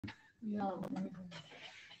No.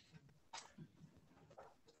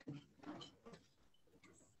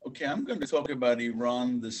 Okay, I'm going to talk about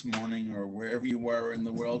Iran this morning or wherever you are in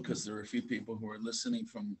the world, because there are a few people who are listening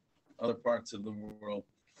from other parts of the world.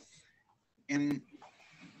 And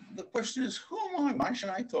the question is, who am I? Why should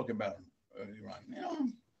I talk about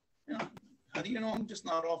Iran? How do you know I'm just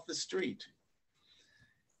not off the street?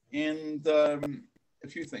 And a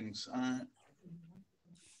few things. A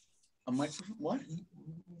microphone? What?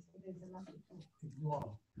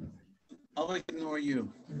 I'll ignore you.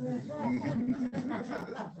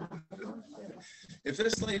 If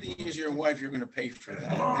this lady is your wife, you're going to pay for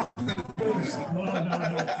that.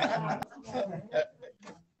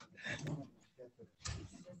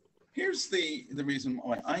 Here's the reason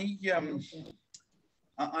why.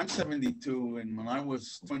 I'm 72, and when I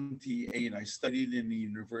was 28, I studied in the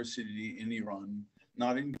university in Iran,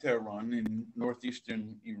 not in Tehran, in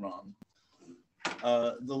northeastern Iran.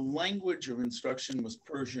 The language of instruction was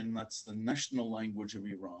Persian. That's the national language of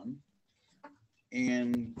Iran.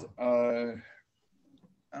 And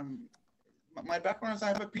my background is I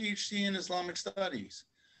have a PhD in Islamic studies.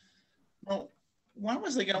 Well, why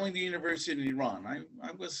was I going to university in Iran?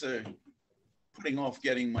 I was putting off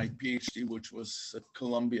getting my PhD, which was at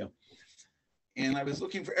Columbia. And I was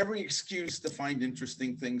looking for every excuse to find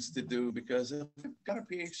interesting things to do, because if I got a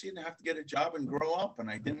PhD, I have to get a job and grow up, and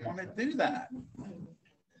I didn't want to do that.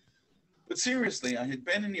 But seriously, I had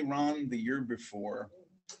been in Iran the year before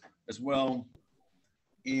as well.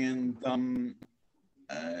 And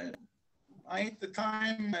I, at the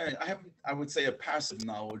time, I have, I would say, a passive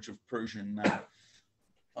knowledge of Persian now.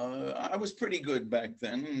 I was pretty good back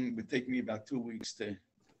then. It would take me about 2 weeks to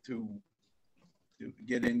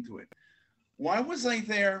get into it. Why was I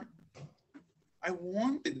there? I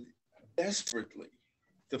wanted desperately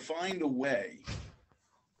to find a way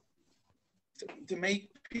to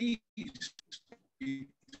make peace between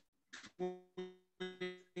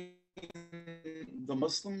the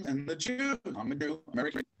Muslim and the Jew. I'm a Jew,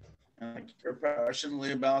 American, and I care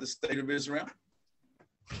passionately about the state of Israel.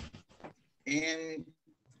 And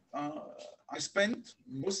I spent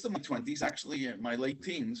most of my 20s, actually in my late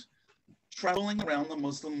teens, traveling around the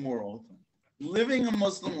Muslim world, living a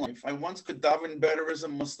Muslim life. I once could daven better as a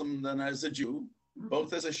Muslim than as a Jew,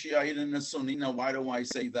 both as a Shiite and a Sunni. Now, why do I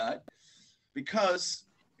say that? Because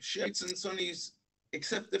Shiites and Sunnis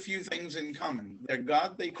accept a few things in common. Their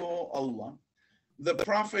God they call Allah. The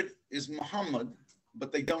Prophet is Muhammad,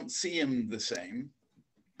 but they don't see him the same.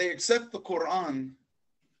 They accept the Quran,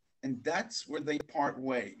 and that's where they part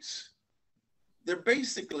ways. They're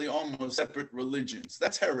basically almost separate religions.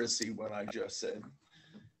 That's heresy, what I just said,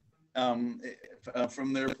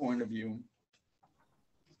 from their point of view.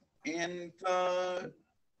 And I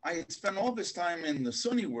had spent all this time in the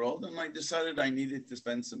Sunni world, and I decided I needed to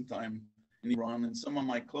spend some time in Iran. And some of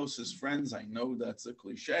my closest friends, I know that's a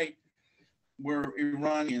cliche, were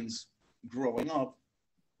Iranians growing up.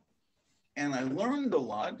 And I learned a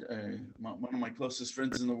lot. One of my closest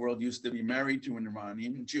friends in the world used to be married to an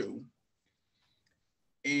Iranian Jew.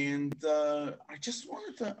 And I just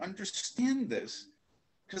wanted to understand this,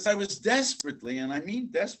 because I was desperately, and I mean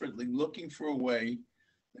desperately, looking for a way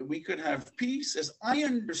that we could have peace, as I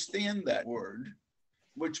understand that word,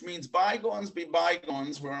 which means bygones be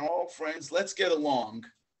bygones. We're all friends. Let's get along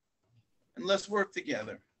and let's work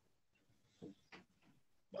together.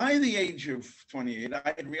 By the age of 28,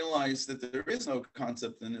 I had realized that there is no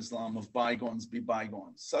concept in Islam of bygones be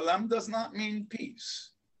bygones. Salam does not mean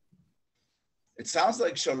peace. It sounds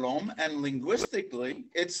like shalom, and linguistically,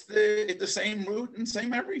 it's the same root and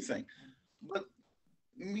same everything. But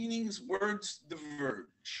meanings, words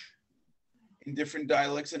diverge in different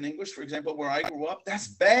dialects in English. For example, where I grew up, that's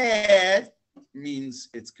bad means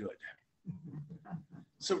it's good.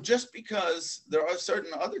 So just because there are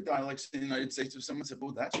certain other dialects in the United States, if someone said,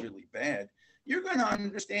 oh, that's really bad, you're going to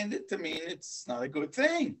understand it to mean it's not a good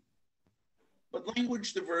thing. But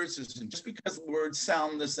language diverges, and just because the words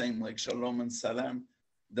sound the same, like shalom and salam,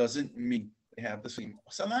 doesn't mean they have the same.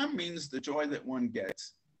 Salam means the joy that one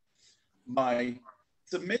gets by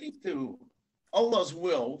submitting to Allah's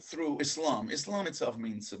will through Islam. Islam itself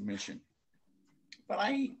means submission. But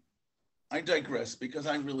I digress, because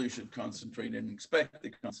I really should concentrate and expect to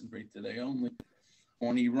concentrate today only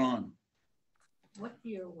on Iran. What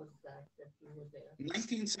year was that you were there?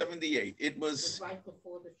 1978. It was right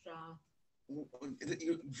before the Shah.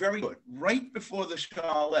 Very good. Right before the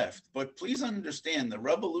Shah left. But please understand, the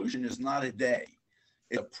revolution is not a day.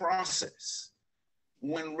 It's a process.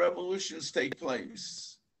 When revolutions take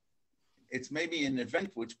place, it's maybe an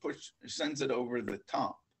event which sends it over the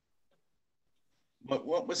top. But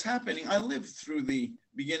what was happening, I lived through the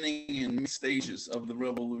beginning and mid stages of the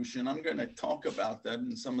revolution. I'm going to talk about that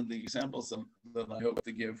in some of the examples that I hope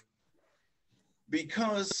to give,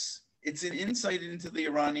 because it's an insight into the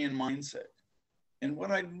Iranian mindset. And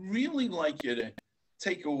what I'd really like you to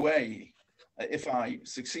take away, if I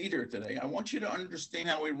succeed here today, I want you to understand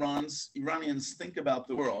how Iranians think about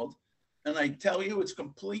the world. And I tell you, it's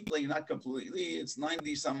completely, not completely, it's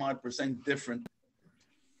 90 some odd % different,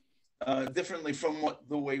 differently from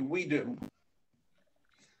the way we do.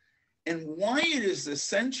 And why it is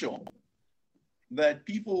essential that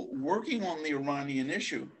people working on the Iranian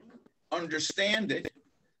issue understand it.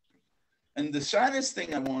 And the saddest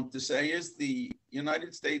thing I want to say is the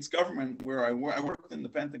United States government, where I worked in the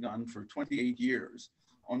Pentagon for 28 years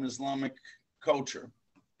on Islamic culture.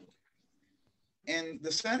 And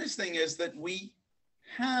the saddest thing is that we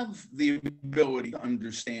have the ability to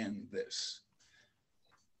understand this,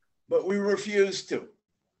 but we refuse to.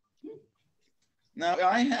 Now,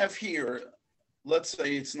 I have here, let's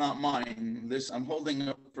say it's not mine. I'm holding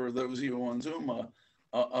up for those of you on Zoom,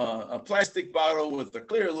 a plastic bottle with a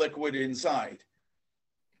clear liquid inside.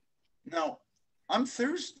 Now, I'm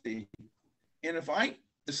thirsty, and if I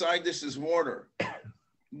decide this is water,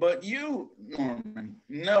 but you, Norman,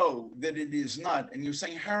 know that it is not, and you're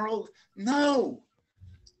saying, Harold, no,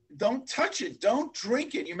 don't touch it, don't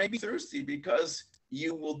drink it. You may be thirsty because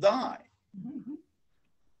you will die. Mm-hmm.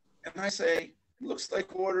 And I say, it looks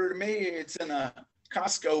like water to me. It's in a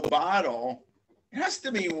Costco bottle. It has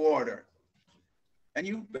to be water. And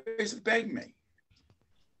you basically beg me,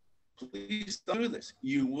 please don't do this.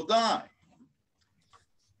 You will die.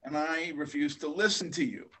 And I refuse to listen to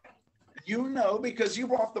you. You know, because you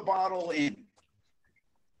brought the bottle in.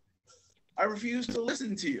 I refuse to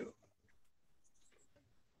listen to you.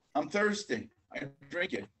 I'm thirsty. I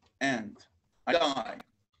drink it and I die.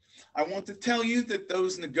 I want to tell you that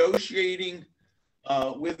those negotiating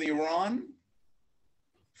with Iran,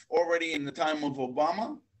 already in the time of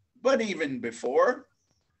Obama, but even before,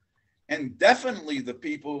 and definitely the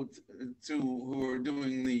people who are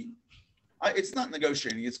doing it's not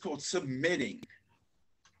negotiating, it's called submitting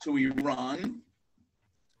to Iran.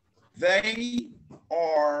 They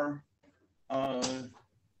are, what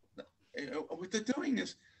they're doing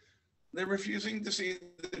is they're refusing to see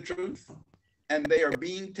the truth, and they are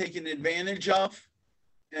being taken advantage of.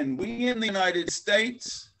 And we in the United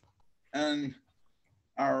States and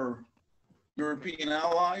our European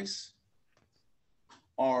allies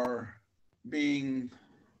are being,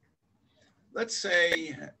 let's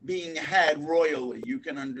say, being had royally. You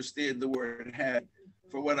can understand the word had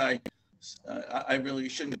for what I really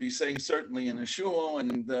shouldn't be saying, certainly in a shul,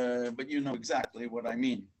 but you know exactly what I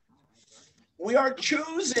mean. We are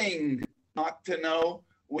choosing not to know.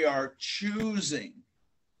 We are choosing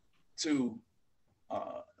to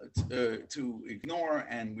ignore,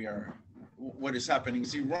 and what is happening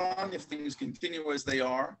is Iran, if things continue as they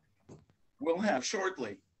are, will have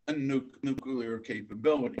shortly a nuclear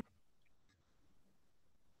capability.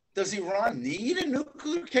 Does Iran need a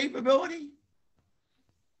nuclear capability?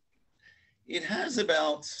 It has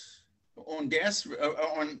about, on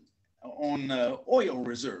oil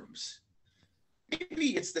reserves,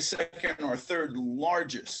 maybe it's the second or third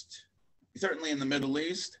largest, certainly in the Middle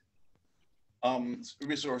East,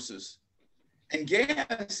 resources. And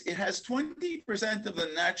gas, it has 20% of the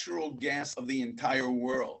natural gas of the entire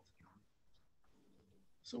world.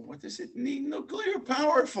 So what does it need nuclear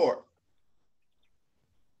power for?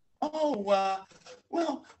 Oh,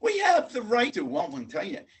 well, we have the right to, well, I'll tell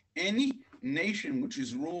you, any nation which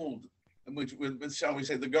is ruled, which shall we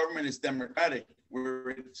say, the government is democratic, where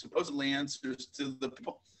it supposedly answers to the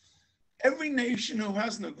people. Every nation who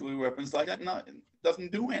has nuclear weapons like that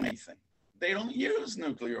doesn't do anything. They don't use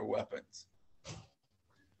nuclear weapons.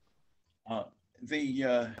 But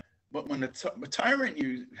when a tyrant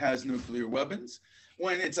has nuclear weapons,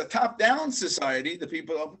 when it's a top-down society, the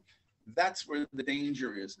people, that's where the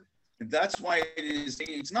danger is. And that's why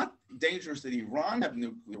it's not dangerous that Iran have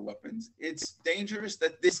nuclear weapons. It's dangerous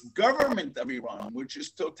that this government of Iran, which is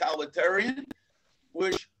totalitarian,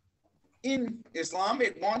 which in Islam,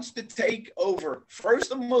 it wants to take over first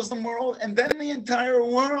the Muslim world and then the entire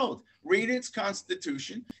world. Read its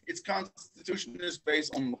constitution. Its constitution is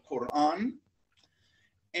based on the Quran.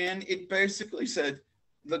 And it basically said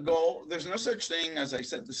the goal, there's no such thing, as I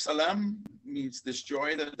said, the salam means this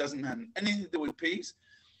joy that doesn't have anything to do with peace.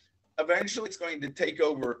 Eventually, it's going to take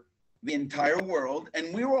over the entire world,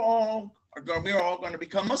 and we are all going to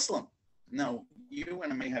become Muslim. Now, you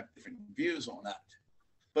and I may have different views on that,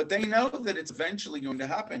 but they know that it's eventually going to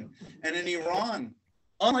happen. And in Iran,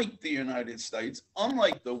 unlike the United States,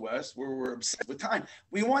 unlike the West, where we're obsessed with time,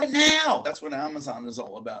 we want it now. That's what Amazon is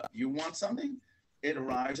all about. You want something, it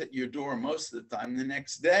arrives at your door most of the time the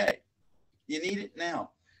next day. You need it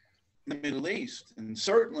now. In the Middle East, and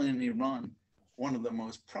certainly in Iran, one of the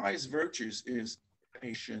most prized virtues is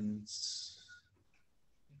patience.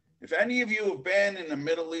 If any of you have been in the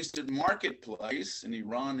Middle Eastern marketplace, and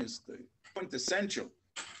Iran is the quintessential,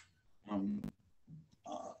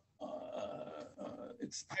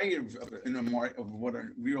 it's height of what a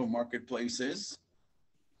real marketplace is.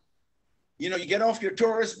 You know, you get off your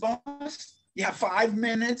tourist bus, you have 5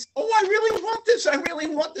 minutes. Oh, I really want this. I really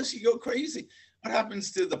want this. You go crazy. What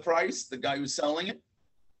happens to the price? The guy who's selling it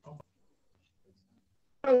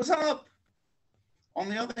goes up. On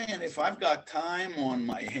the other hand, if I've got time on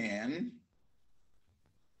my hand,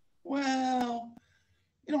 well,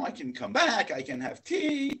 you know, I can come back, I can have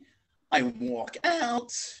tea, I walk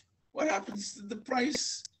out. What happens to the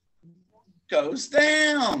price? Goes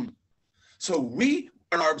down. So we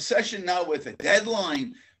are our obsession now with a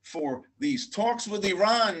deadline for these talks with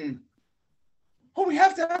Iran. Oh, we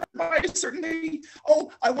have to have it by a certain date.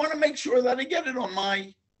 Oh, I want to make sure that I get it on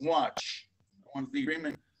my watch. I want the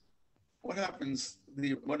agreement. What happens?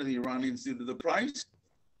 What do the Iranians do to the price?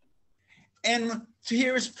 And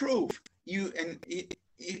here is proof.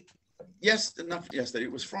 Yesterday,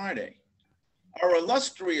 it was Friday. Our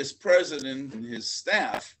illustrious president and his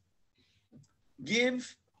staff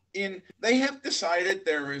they have decided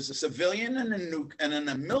there is a civilian and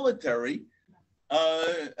a military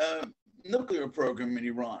nuclear program in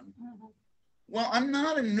Iran. Well, I'm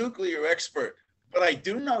not a nuclear expert, but I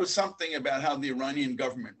do know something about how the Iranian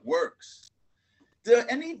government works. Does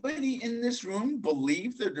anybody in this room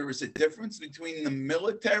believe that there is a difference between the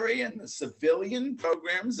military and the civilian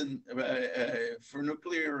programs and for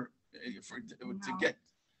nuclear? To get,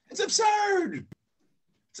 it's absurd.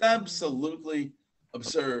 It's absolutely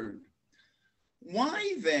absurd.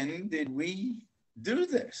 Why then did we do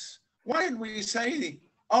this? Why did we say,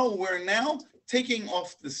 oh, we're now taking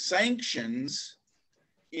off the sanctions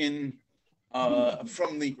from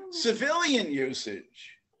the civilian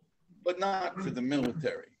usage, but not for the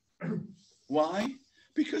military? Why?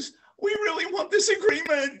 Because we really want this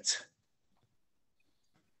agreement.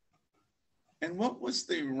 And what was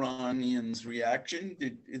the Iranians' reaction?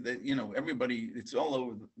 Everybody, it's all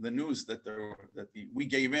over the news that we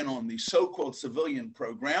gave in on the so-called civilian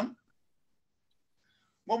program.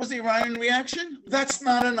 What was the Iranian reaction? That's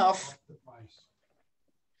not enough.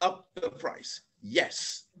 Up the price.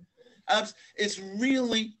 Yes. It's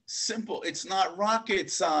really simple. It's not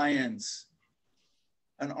rocket science.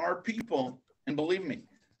 And our people, and believe me,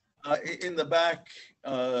 in the back,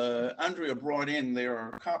 Andrea brought in, there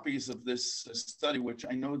are copies of this study, which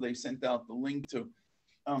I know they sent out the link to,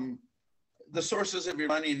 the sources of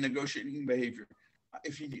Iranian negotiating behavior.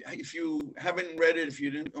 If you haven't read it, if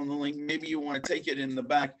you didn't on the link, maybe you want to take it in the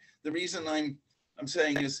back. The reason I'm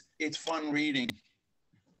saying is it's fun reading.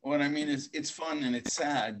 What I mean is it's fun and it's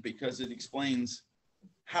sad because it explains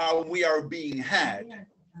how we are being had.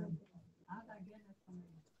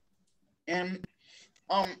 And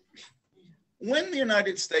when the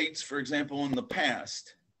United States, for example, in the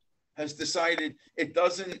past, has decided it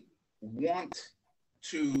doesn't want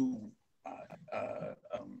to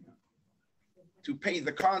pay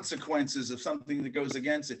the consequences of something that goes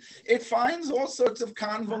against it, it finds all sorts of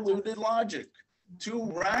convoluted logic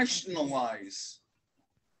to rationalize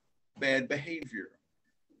bad behavior.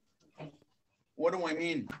 What do I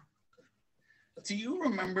mean? Do you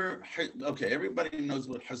remember, okay, everybody knows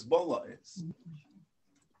what Hezbollah is.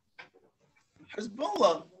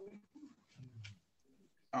 Hezbollah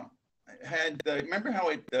had, remember how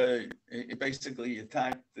it basically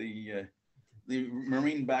attacked the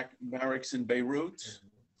Marine barracks in Beirut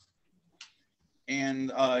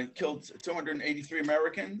and killed 283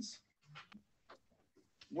 Americans?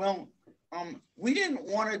 Well, we didn't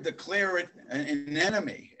want to declare it an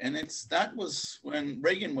enemy, and that was when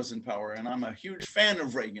Reagan was in power, and I'm a huge fan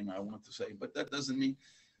of Reagan, I want to say, but that doesn't mean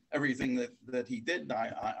everything that he did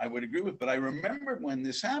I would agree with. But I remember when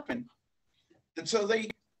this happened, and so they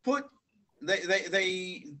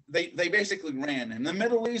basically ran. In the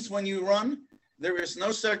Middle East, when you run, there is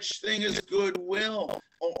no such thing as goodwill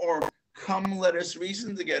or come let us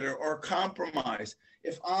reason together or compromise.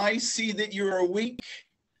 If I see that you're weak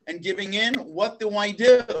and giving in, what do?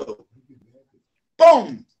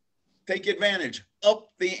 Boom! Take advantage, up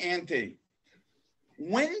the ante.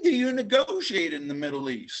 When do you negotiate in the Middle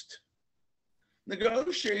East?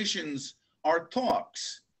 Negotiations are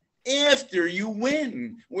talks after you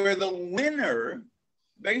win, where the winner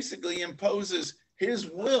basically imposes his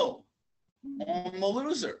will on the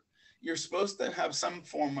loser. You're supposed to have some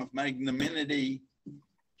form of magnanimity,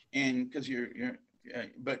 and because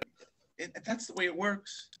but that's the way it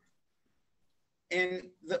works. And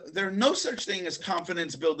there are no such thing as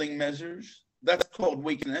confidence building measures. That's called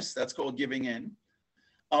weakness. That's called giving in.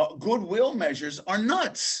 Goodwill measures are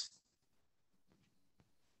nuts.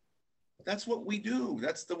 That's what we do.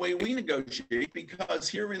 That's the way we negotiate, because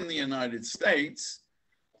here in the United States,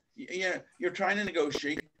 you're trying to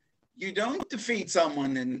negotiate. You don't defeat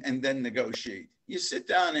someone and then negotiate. You sit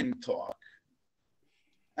down and talk.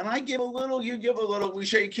 And I give a little, you give a little, we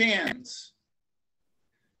shake hands.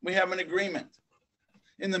 We have an agreement.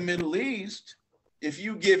 In the Middle East, if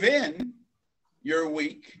you give in, you're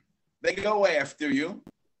weak. They go after you.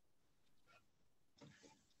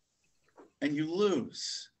 And you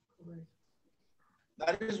lose.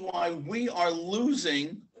 That is why we are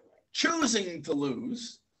losing, choosing to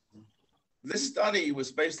lose. This study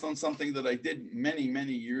was based on something that I did many,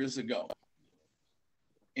 many years ago.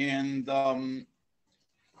 And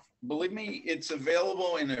believe me, it's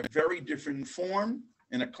available in a very different form,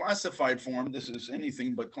 in a classified form. This is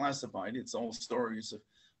anything but classified. It's all stories of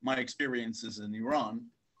my experiences in Iran.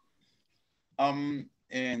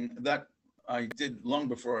 And that I did long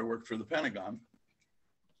before I worked for the Pentagon.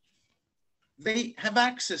 They have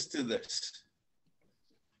access to this.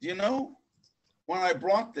 You know, when I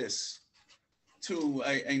brought this to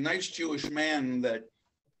a nice Jewish man that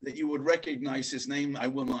you would recognize his name, I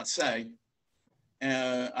will not say.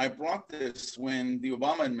 I brought this when the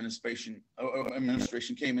Obama administration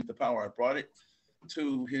came into power. I brought it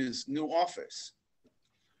to his new office.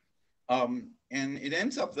 And it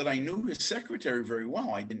ends up that I knew his secretary very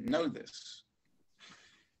well. I didn't know this.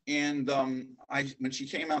 And when she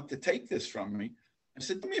came out to take this from me, I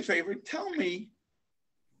said, do me a favor, tell me,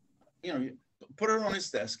 you know, put it on his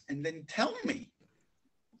desk and then tell me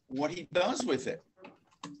what he does with it.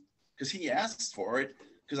 Because he asked for it,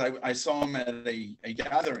 because I saw him at a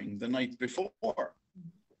gathering the night before.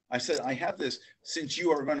 I said, I have this, since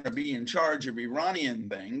you are going to be in charge of Iranian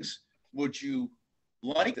things, would you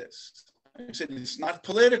like this? I said, it's not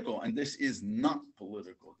political, and this is not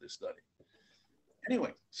political, this study.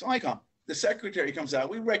 Anyway, so I come, the secretary comes out,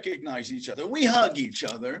 we recognize each other, we hug each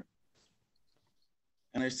other.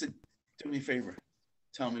 And I said, do me a favor,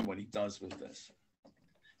 tell me what he does with this.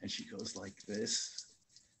 And she goes like this.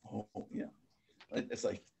 Oh, yeah. It's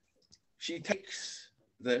like, she takes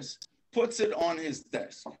this, puts it on his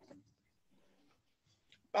desk.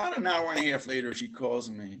 About an hour and a half later, she calls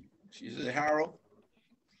me. She says, Harold,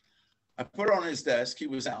 I put it on his desk. He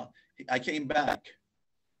was out. I came back.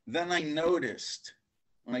 Then I noticed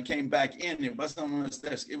when I came back in, it wasn't on his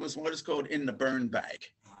desk. It was what is called in the burn bag.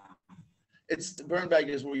 It's the burn bag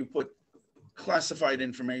is where you put classified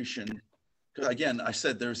information. Because again, I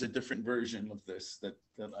said there's a different version of this that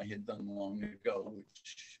I had done long ago.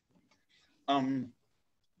 Which, and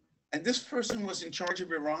this person was in charge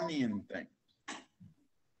of Iranian things.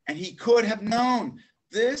 And he could have known.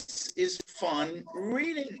 This is fun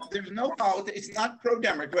reading. There's no politics. It's not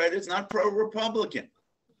pro-Democrat. It's not pro-Republican.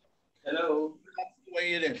 Hello. That's the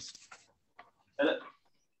way it is. Hello.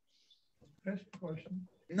 Next question.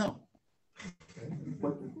 No. Okay.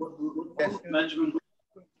 What management?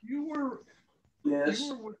 You were Yes.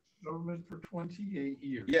 You were with the government for 28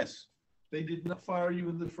 years. Yes. They did not fire you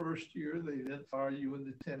in the first year. They didn't fire you in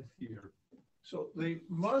the 10th year. So they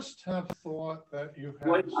must have thought that you had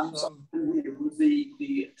Wait, I'm some sorry. Was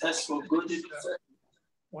the test for good? Did you say?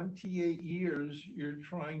 28 years. You're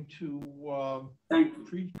trying to Thank you.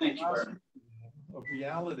 preach Thank you, of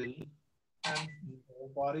reality, and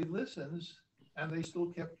nobody listens, and they still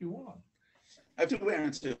kept you on. I have two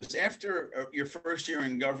answers. After your first year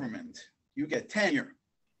in government, you get tenure.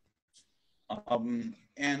 And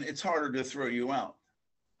it's harder to throw you out.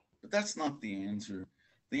 But that's not the answer.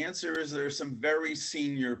 The answer is there are some very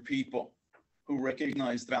senior people who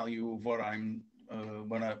recognize the value of what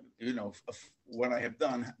what I have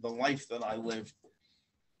done, the life that I lived,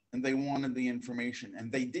 and they wanted the information,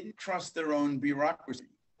 and they didn't trust their own bureaucracy,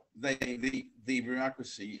 the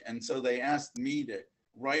bureaucracy, and so they asked me to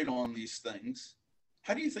write on these things.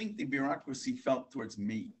 How do you think the bureaucracy felt towards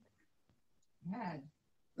me? Mad.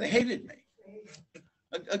 They hated me.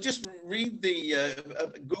 Just read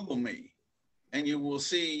Google me, and you will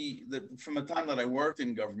see that from the time that I worked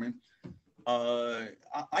in government,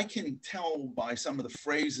 I can tell by some of the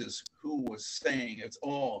phrases who was saying. It's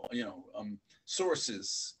all,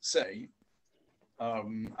 sources say. I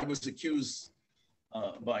was accused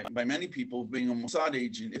by many people of being a Mossad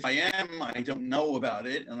agent. If I am, I don't know about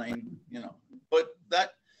it, and but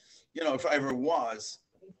that, if I ever was.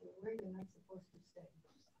 Where you're not supposed to stay.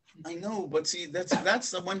 I know, but see,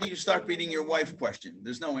 that's the when do you start beating your wife question.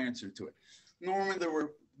 There's no answer to it. Norman,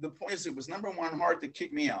 the point is, it was number one hard to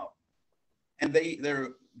kick me out. And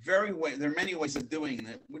there are many ways of doing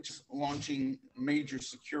it, which is launching major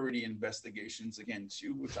security investigations against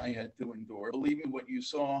you, which I had to endure. Believe me, what you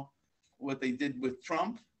saw, what they did with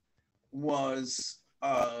Trump was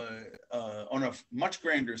on a much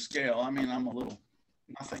grander scale. I mean, I'm a little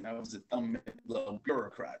nothing. I was a dumb little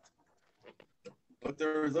bureaucrat. But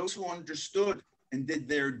there are those who understood and did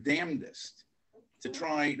their damnedest to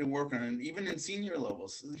try to work on it, even in senior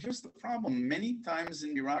levels. Here's the problem. Many times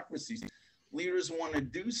in bureaucracies, leaders want to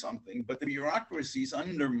do something, but the bureaucracies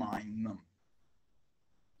undermine them.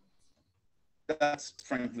 That's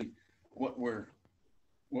frankly what we're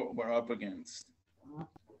up against.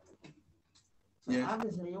 So Yeah.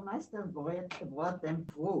 obviously you must have brought them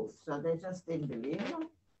proof, so they just didn't believe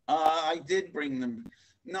you? I did bring them.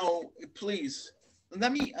 No, please.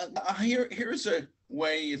 Let me. Here's a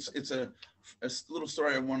way. It's a little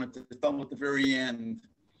story I wanted to tell at the very end,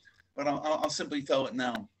 but I'll simply tell it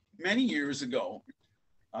now. Many years ago,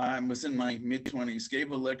 I was in my mid-20s.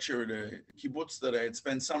 Gave a lecture at a kibbutz that I had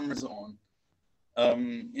spent summers on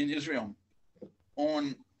in Israel,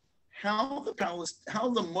 on how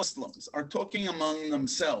the Muslims are talking among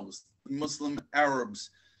themselves, Muslim Arabs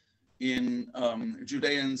in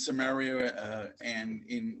Judea and Samaria and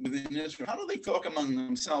within Israel. How do they talk among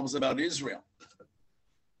themselves about Israel?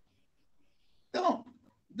 No,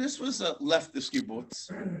 this was a leftist kibbutz.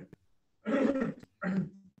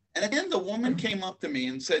 And again, the woman came up to me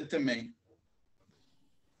and said to me,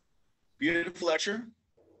 "Beautiful lecture,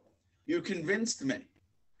 you convinced me,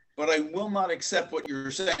 but I will not accept what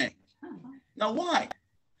you're saying." Now, why?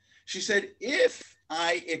 She said, "If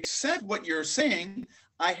I accept what you're saying,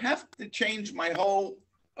 I have to change my whole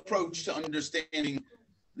approach to understanding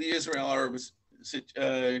the Israel-Arab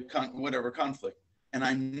conflict, and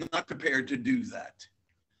I'm not prepared to do that."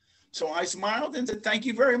 So I smiled and said, "Thank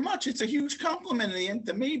you very much. It's a huge compliment in the end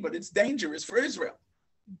to me, but it's dangerous for Israel."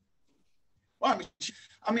 Well,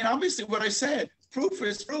 I mean, obviously what I said, proof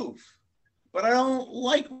is proof, but I don't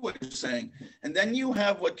like what you're saying. And then you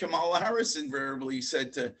have what Kamala Harris invariably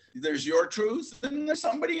said there's your truth and there's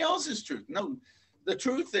somebody else's truth. No, the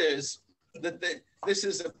truth is that this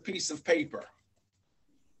is a piece of paper.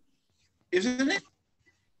 Isn't it?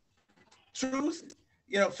 Truth,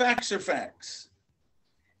 facts are facts.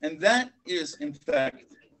 And that is, in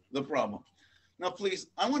fact, the problem. Now, please,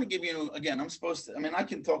 I want to give you, again, I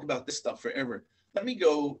can talk about this stuff forever. Let me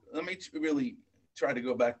really try to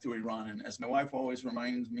go back to Iran. And as my wife always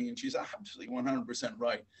reminds me, and she's absolutely 100%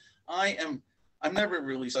 right, I've never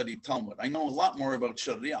really studied Talmud. I know a lot more about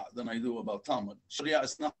Sharia than I do about Talmud. Sharia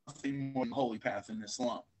is nothing more than the holy path in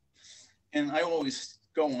Islam. And I always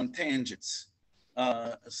go on tangents.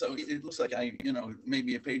 So it looks like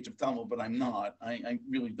maybe a page of Talmud, but I'm not. I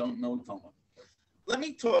really don't know Talmud. Let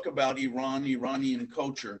me talk about Iranian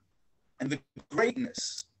culture, and the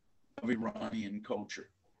greatness of Iranian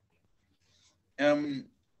culture. And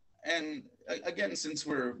again, since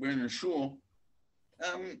we're in a shul,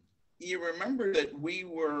 you remember that we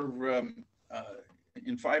were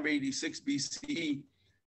in 586 BCE.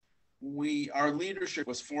 Our leadership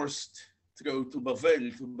was forced to go to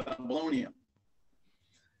Bavel, to Babylonia.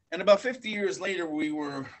 And about 50 years later, we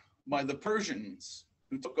were by the Persians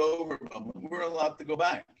who took over. We were allowed to go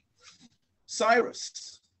back.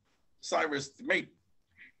 Cyrus the Great,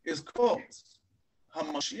 is called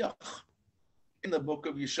HaMashiach in the book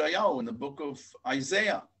of Yeshayahu, in the book of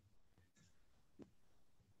Isaiah.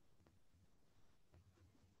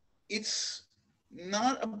 It's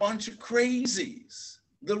not a bunch of crazies.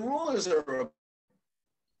 The rulers are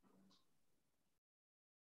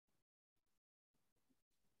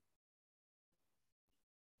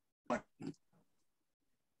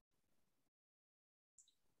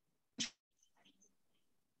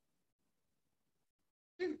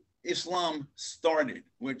Islam started,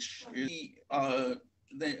 which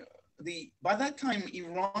by that time,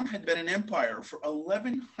 Iran had been an empire for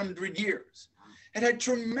 1,100 years. It had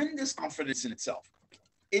tremendous confidence in itself.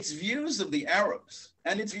 Its views of the Arabs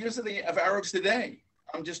and its views of Arabs today,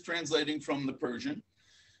 I'm just translating from the Persian,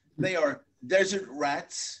 they are desert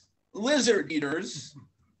rats, lizard eaters,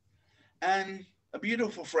 and a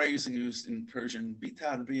beautiful phrase used in Persian,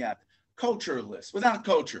 bitar biat, cultureless, without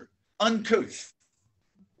culture, uncouth.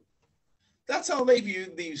 That's how they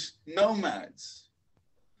viewed these nomads.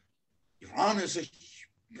 Iran is a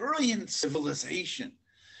brilliant civilization.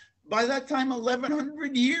 By that time,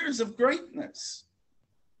 1,100 years of greatness.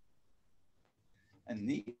 And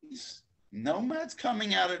these nomads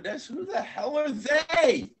coming out of this, who the hell are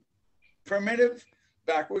they? Primitive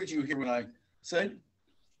backwards, you hear what I said.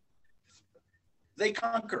 They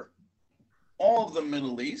conquer all of the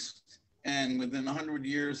Middle East, and within 100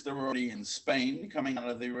 years, they're already in Spain, coming out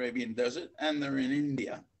of the Arabian desert, and they're in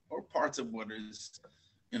India, or parts of what is,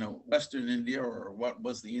 Western India, or what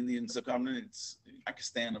was the Indian subcontinent. It's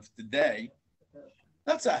Pakistan of today.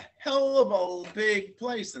 That's a hell of a big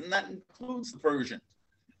place, and that includes the Persian.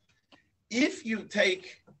 If you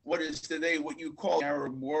take what is today what you call the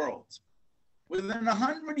Arab world, within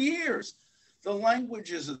 100 years, the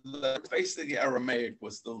languages of basically Aramaic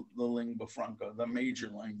was the lingua franca, the major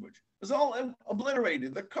language. It was all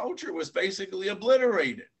obliterated. The culture was basically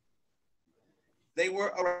obliterated. They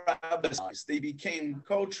were Arabicized. They became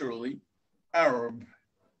culturally Arab.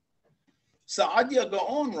 Saadia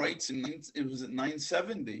Gaon writes it was at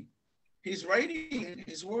 970. He's writing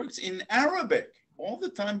his works in Arabic. All the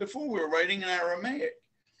time before we were writing in Aramaic.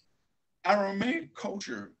 Aramaic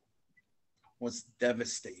culture was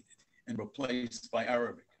devastated and replaced by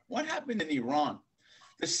Arabic. What happened in Iran?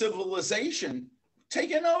 The civilization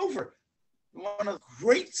taken over. One of the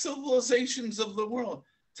great civilizations of the world,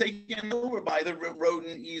 taken over by the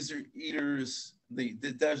rodent eaters, the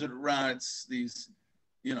desert rats, these,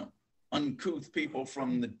 uncouth people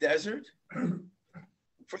from the desert.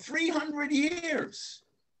 For 300 years,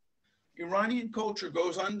 Iranian culture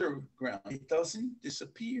goes underground. It doesn't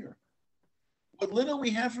disappear. What little we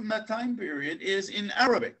have from that time period is in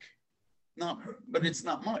Arabic, but it's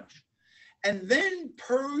not much. And then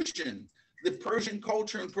Persian, the Persian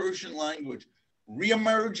culture and Persian language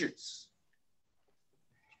reemerges.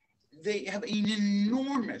 They have an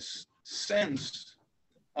enormous sense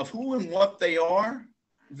of who and what they are,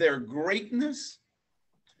 their greatness.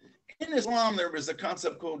 In Islam, there was a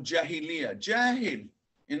concept called jahiliyyah. Jahil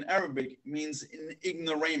in Arabic means an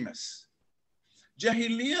ignoramus.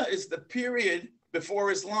 Jahiliyyah is the period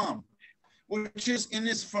before Islam, which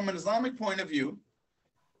is from an Islamic point of view,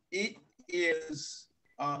 it is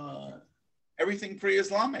everything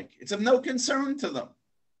pre-Islamic. It's of no concern to them.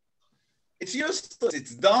 It's useless,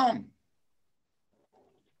 it's dumb.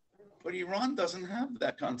 But Iran doesn't have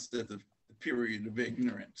that concept of the period of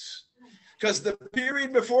ignorance. Because the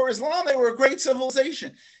period before Islam, they were a great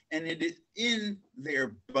civilization. And it is in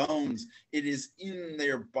their bones. It is in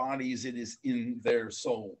their bodies. It is in their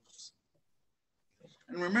souls.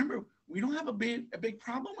 And remember, we don't have a big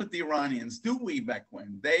problem with the Iranians, do we, back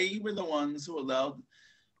when? They were the ones who allowed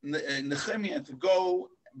Nehemiah to go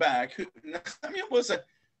back. Nehemiah was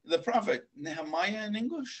the prophet. Nehemiah in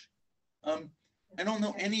English? I don't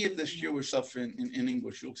know any of this Jewish stuff in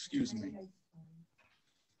English. You'll excuse me.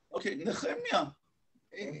 Okay, Nehemiah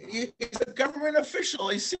is a government official,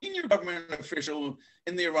 a senior government official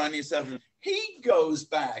in the Iranian establishment. He goes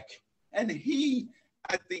back and he,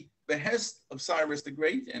 at the behest of Cyrus the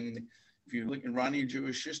Great, and if you look at Iranian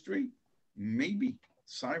Jewish history, maybe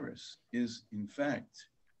Cyrus is in fact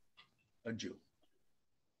a Jew.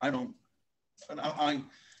 When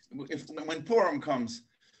Purim comes,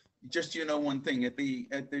 just one thing, at the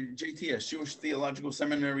JTS, Jewish Theological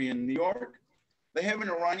Seminary in New York, they have an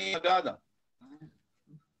Iranian Haggadah.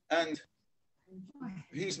 And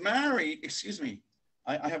he's married, excuse me,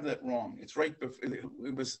 I have that wrong. It's right before,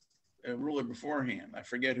 it was a ruler beforehand. I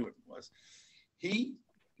forget who it was. He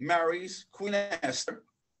marries Queen Esther.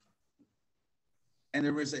 And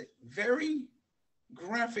there is a very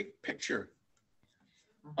graphic picture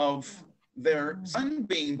of their son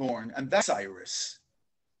being born, and that's Cyrus.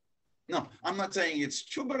 No, I'm not saying it's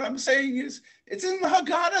true, but I'm saying it's in the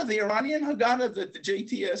Haggadah, the Iranian Haggadah that the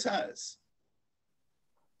JTS has.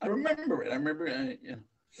 I remember it.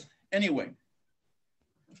 Anyway,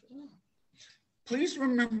 please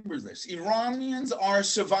remember this. Iranians are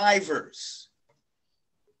survivors.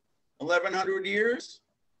 1,100 years,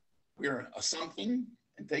 we are something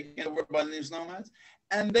and taken over by these nomads,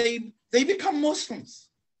 and they become Muslims.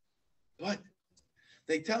 But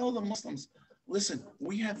they tell the Muslims, listen,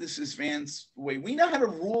 we have this advanced way. We know how to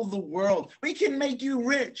rule the world. We can make you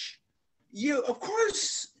rich. Of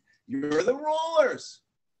course, you're the rulers,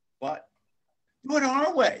 but do it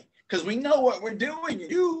our way, because we know what we're doing.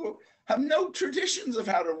 You have no traditions of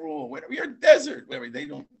how to rule. We're a desert. They were,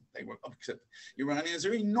 except Iranians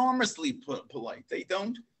are enormously polite. They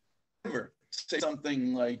don't ever say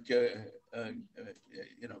something like, to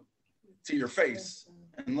your face,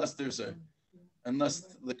 unless the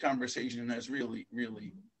conversation has really,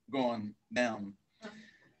 really gone down.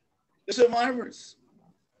 The survivors.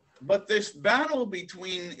 But this battle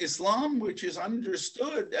between Islam, which is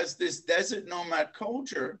understood as this desert nomad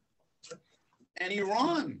culture, and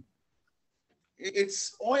Iran,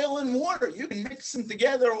 it's oil and water. You can mix them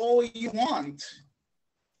together all you want.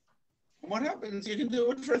 What happens? You can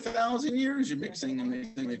do it for 1,000 years. You're mixing and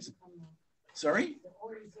mixing. Sorry?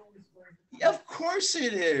 Yeah, of course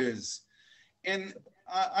it is. And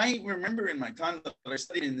I remember in my time that I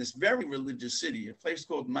studied in this very religious city, a place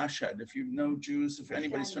called Mashhad. If you know Jews, if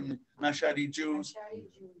anybody's from the Mashhadi Jews.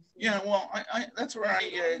 Yeah, well, I that's where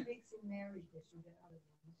I...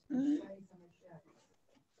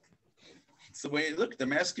 It's the way it looked.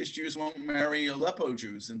 Damascus Jews won't marry Aleppo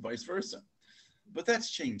Jews and vice versa. But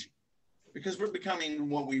that's changing because we're becoming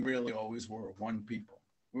what we really always were, one people.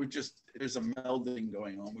 We're just, there's a melding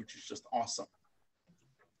going on, which is just awesome.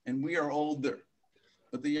 And we are older,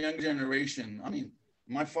 but the young generation, I mean,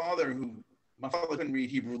 my father couldn't read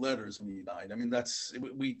Hebrew letters when he died. I mean,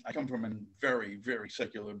 I come from a very, very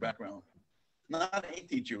secular background. Not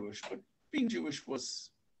anti-Jewish, but being Jewish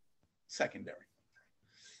was secondary.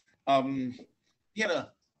 He had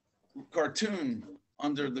a cartoon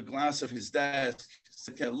under the glass of his desk,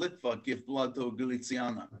 Litva give blood to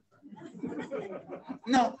Galiciana.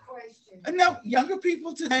 No, younger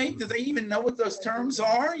people today, do they even know what those terms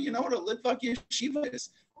are? You know what a Litvak yeshiva is?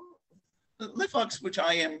 The Litvaks, which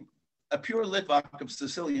I am a pure Litvak of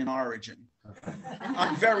Sicilian origin.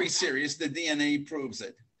 I'm very serious, the DNA proves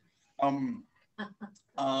it.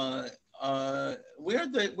 We're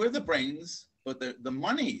the brains, but the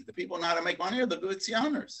money, the people know how to make money are the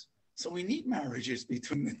Galicianers. So we need marriages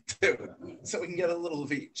between the two, so we can get a little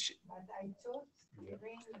of each. But I taught the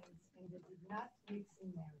Iranians, and they did not mix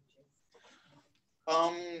in marriages.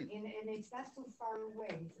 And it's not too far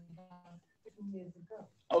away. It's about 15 years ago.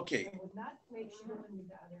 Okay. They would not make sure with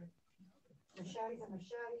the other Mashadis and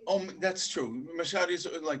Mashadis. Oh, that's true. Mashadis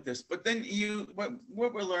are like this, but then what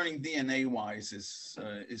we're learning DNA-wise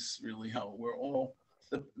is really how we're all.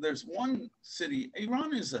 There's one city.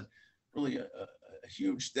 Iran is really a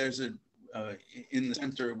huge desert in the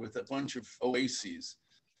center with a bunch of oases.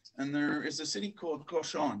 And there is a city called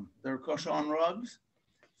Koshan. There are Koshan rugs.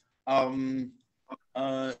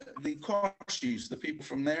 The Koshis, the people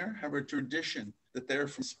from there, have a tradition that they're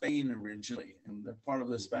from Spain originally, and they're part of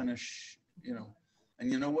the Spanish, and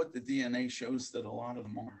you know what? The DNA shows that a lot of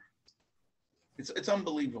them are. It's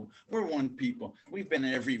unbelievable. We're one people. We've been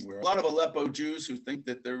everywhere. A lot of Aleppo Jews who think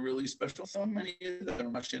that they're really special. So many of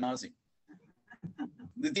them are Ashkenazi.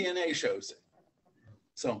 The DNA shows it.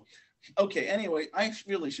 So, okay, anyway, I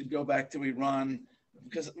really should go back to Iran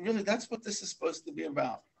because really that's what this is supposed to be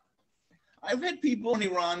about. I've had people in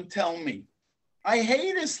Iran tell me, I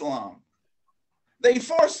hate Islam. They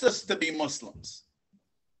forced us to be Muslims.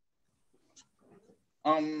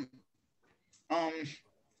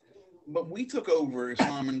 But we took over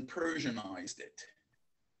Islam and Persianized it.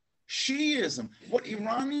 Shiism, what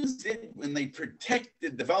Iranians did when they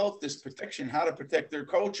developed this protection, how to protect their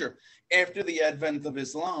culture after the advent of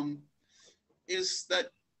Islam, is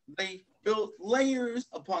that they built layers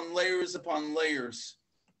upon layers upon layers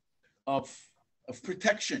of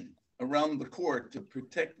protection around the court to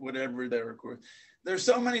protect whatever their court. There's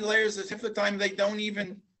so many layers that half the time they don't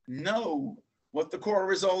even know what the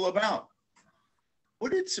core is all about.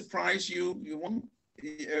 Would it surprise you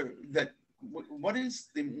that what is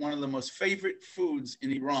one of the most favorite foods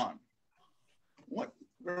in Iran? What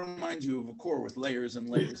reminds you of a core with layers and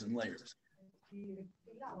layers and layers?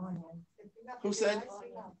 Who said?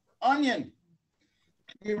 Onion.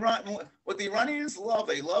 What the Iranians love,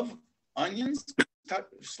 they love onions,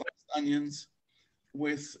 sliced onions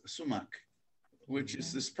with sumac, which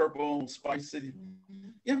is this purple spicy.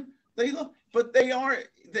 Yeah, they love, but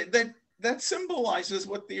that symbolizes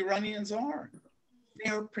what the Iranians are. They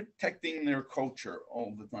are protecting their culture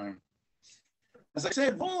all the time. As I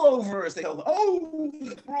said, rollovers, they tell them,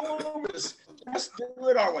 rollovers, let's do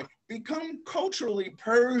it our way. Become culturally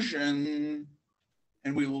Persian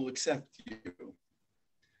and we will accept you.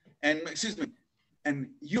 And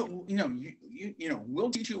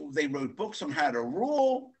we'll teach you. They wrote books on how to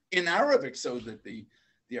rule in Arabic so that the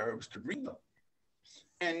Arabs could read them.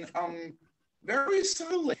 And very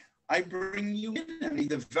subtly, I bring you in, and they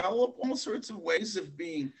develop all sorts of ways of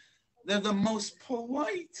being. They're the most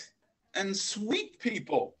polite and sweet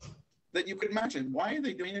people that you could imagine. Why are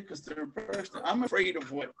they doing it? Because they're Persian. I'm afraid of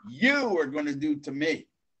what you are going to do to me.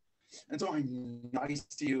 And so I'm nice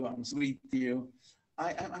to you. I'm sweet to you.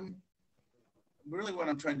 I'm really what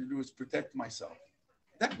I'm trying to do is protect myself.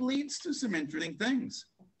 That leads to some interesting things.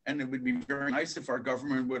 And it would be very nice if our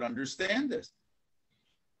government would understand this.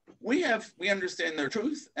 We understand their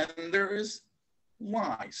truth, and there is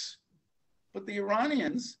lies. But the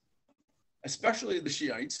Iranians, especially the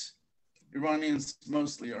Shiites, Iranians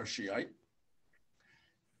mostly are Shiite,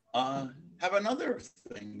 have another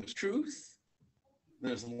thing. There's truth,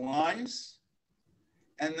 there's lies,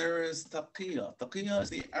 and there is taqiyya. Taqiyya is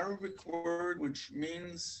the Arabic word which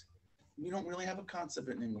means we don't really have a concept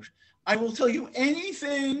in English. I will tell you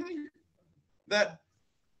anything that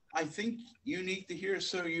I think you need to hear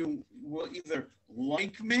so you will either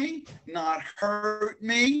like me, not hurt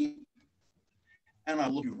me, and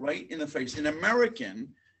I'll look you right in the face. In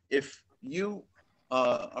American, if you're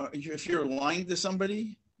lying to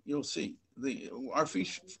somebody, you'll see our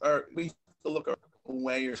fish we look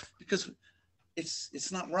away because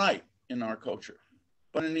it's not right in our culture.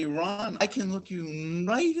 But in Iran, I can look you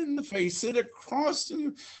right in the face, sit across from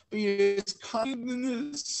you, be as kind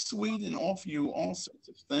and as sweet, and offer you all sorts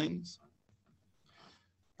of things.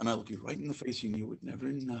 And I look you right in the face and you would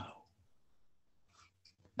never know.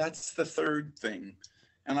 That's the third thing.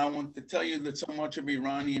 And I want to tell you that so much of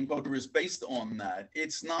Iranian culture is based on that.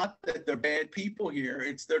 It's not that they're bad people here.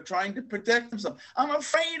 It's they're trying to protect themselves. I'm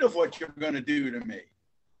afraid of what you're going to do to me.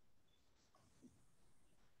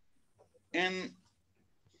 And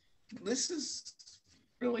this is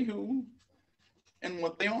really who and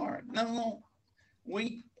what they are. No,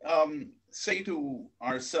 we say to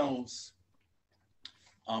ourselves,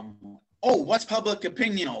 oh, what's public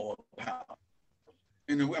opinion all about?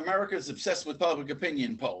 And America is obsessed with public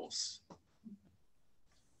opinion polls.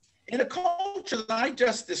 In a culture that I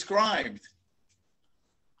just described,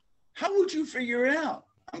 how would you figure it out?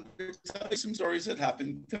 I'm going to tell you some stories that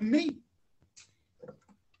happened to me.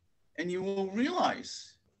 And you will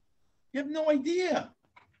realize you have no idea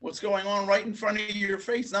what's going on right in front of your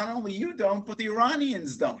face. Not only you don't, but the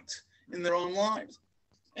Iranians don't in their own lives.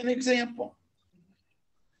 An example.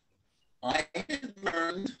 I had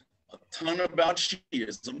learned a ton about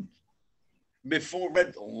Shiism before,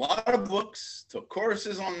 read a lot of books, took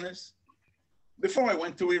courses on this, before I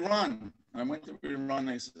went to Iran. I went to Iran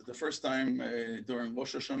the first time during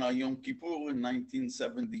Rosh Hashanah Yom Kippur in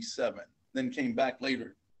 1977, then came back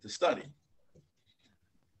later to study.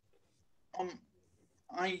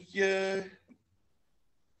 I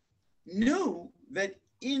knew that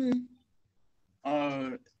in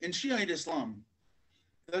Shiite Islam,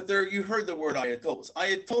 that you heard the word ayatollahs.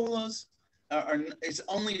 Ayatollahs it's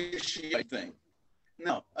only a Shiite thing.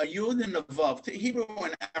 No, a yud and a vav, to Hebrew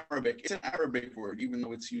and Arabic, it's an Arabic word, even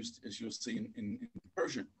though it's used, as you'll see, in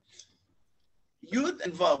Persian. Yud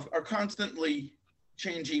and vav are constantly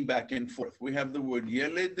changing back and forth. We have the word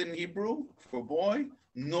yeled in Hebrew for boy.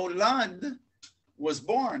 Nolad was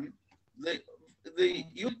born. The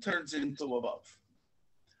yud turns into a vav.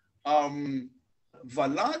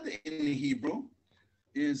 Valad in Hebrew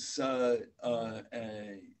is an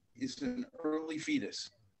early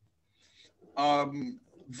fetus.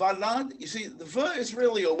 Valad, you see, the v is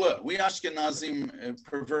really a w. We Ashkenazim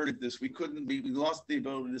perverted this. We lost the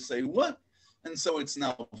ability to say what, and so it's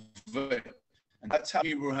now v. And that's how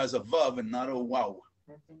Hebrew has a vav and not a wow.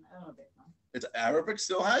 That's in Arabic, huh? It's Arabic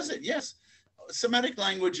still has it, yes. Semitic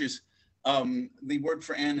languages, the word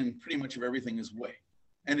for an in pretty much of everything is way,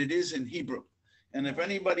 and it is in Hebrew. And if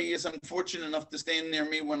anybody is unfortunate enough to stand near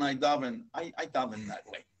me when I daven, I daven that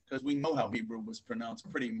way, because we know how Hebrew was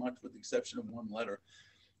pronounced pretty much, with the exception of one letter,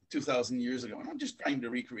 2,000 years ago. And I'm just trying to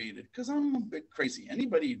recreate it because I'm a bit crazy.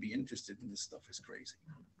 Anybody who'd be interested in this stuff is crazy.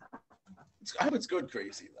 I hope it's good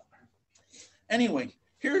crazy, though. Anyway,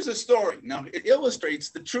 here's a story. Now, it illustrates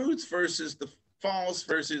the truth versus the false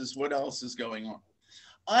versus what else is going on.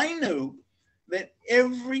 I knew that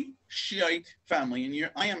every Shiite family, and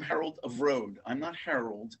I am Harold of Rhode. I'm not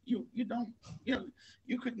Harold. You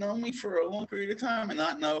could know me for a long period of time and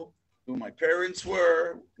not know who my parents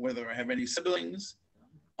were, whether I have any siblings.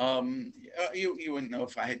 You wouldn't know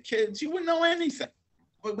if I had kids. You wouldn't know anything.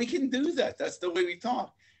 But we can do that. That's the way we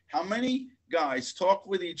talk. How many guys talk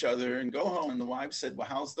with each other and go home and the wife said, well,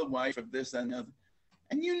 how's the wife of this and the other?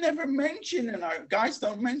 And you never mention, and our guys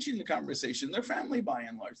don't mention the conversation. They're family by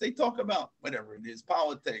and large. They talk about whatever it is,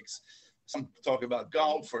 politics. Some talk about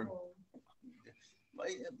golf, or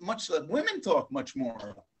much like women talk much more,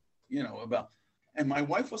 about. And my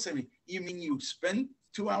wife will say to me, you mean you spent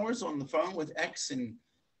 2 hours on the phone with X and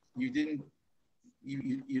you didn't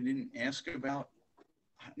ask about?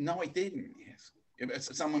 No, I didn't ask.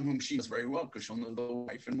 It's someone whom she knows very well because she'll know the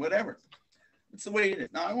wife and whatever. It's the way it is.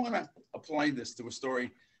 Now, I want to apply this to a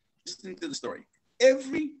story. Listen to the story.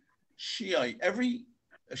 Every Shiite,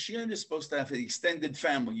 a Shiite is supposed to have an extended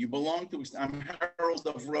family. You belong to, I'm Harold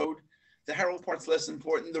of Rhode. The Harold part's less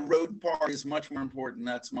important. The Rhode part is much more important.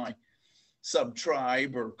 That's my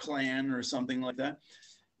sub-tribe or clan or something like that.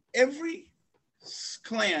 Every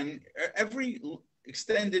clan, every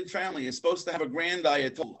extended family is supposed to have a grand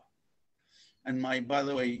ayatollah. And by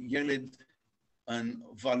the way, Yelid and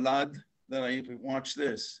Valad, that I watch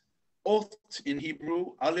this. Ot in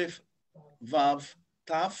Hebrew, Aleph, Vav,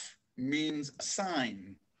 Taf means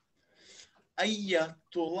sign.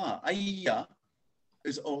 Ayatollah, Ayah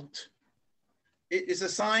is Ot. It is a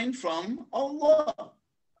sign from Allah.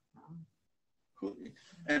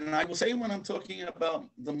 And I will say when I'm talking about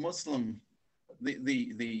the Muslim,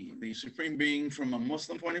 the supreme being from a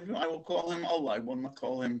Muslim point of view, I will call him Allah. I will not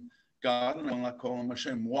call him God, and I will not call him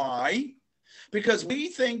Hashem. Why? Because we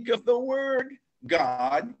think of the word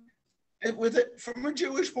God with it from a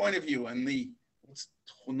Jewish point of view, and the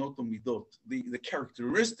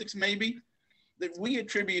characteristics maybe that we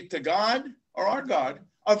attribute to God or our God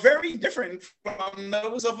are very different from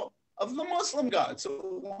those of the Muslim God.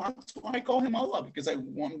 So that's why I call him Allah, because I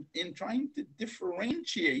want, in trying to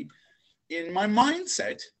differentiate in my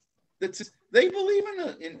mindset, that they believe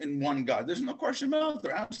in one God. There's no question about it.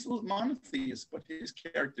 They're absolute monotheists, but his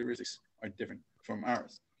characteristics are different from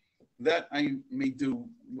ours. That I may do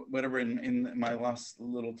whatever in my last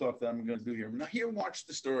little talk that I'm going to do here. Now here, watch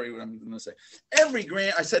the story, what I'm going to say.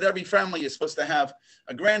 Every family is supposed to have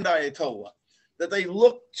a grand Ayatollah that they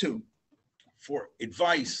look to for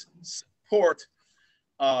advice, support,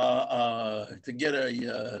 to get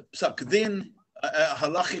a psak-din, a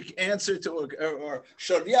halachic answer to or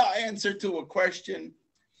sharia answer to a question.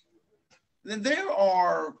 Then there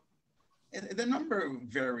are, the number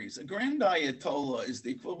varies. A grand Ayatollah is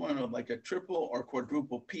the equivalent of like a triple or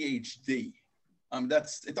quadruple PhD.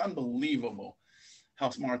 It's unbelievable how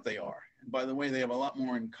smart they are. And by the way, they have a lot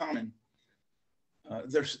more in common.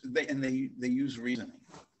 They use reasoning.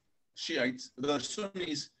 Shiites, the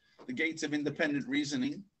Sunnis, the gates of independent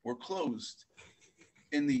reasoning were closed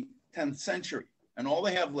in the 10th century. And all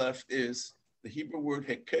they have left is the Hebrew word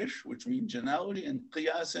hekesh, which means genealogy, and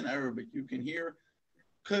qiyas in Arabic. You can hear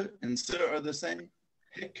k and sir are the same.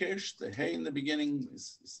 Hekesh, the hey in the beginning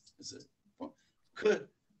is a k,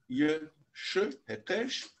 y, sh,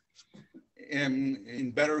 hekesh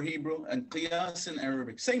in better Hebrew, and qiyas in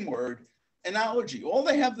Arabic. Same word. Analogy. All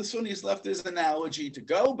they have, the Sunnis, left is analogy, to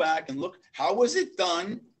go back and look, how was it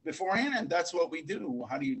done beforehand? And that's what we do.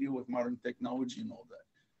 How do you deal with modern technology and all that?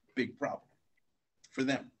 Big problem for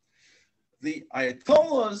them. The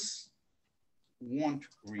Ayatollahs want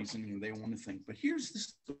reasoning, they want to think. But here's the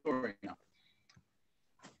story now.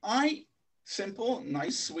 Simple,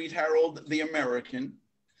 nice, sweet Harold, the American,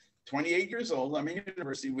 28 years old, I'm in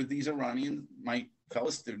university with these Iranian, my fellow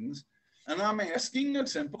students, and I'm asking a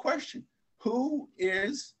simple question. Who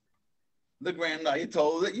is the grand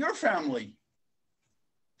Ayatollah that your family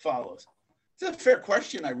follows? It's a fair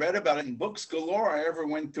question. I read about it in books galore. I ever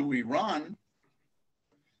went to Iran.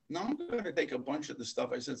 Now I'm going to take a bunch of the stuff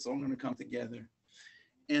I said, so I'm going to come together.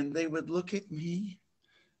 And they would look at me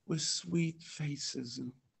with sweet faces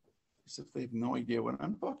and as if they have no idea what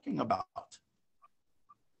I'm talking about.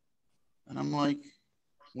 And I'm like,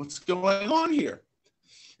 what's going on here?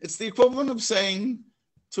 It's the equivalent of saying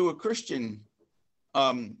to a Christian,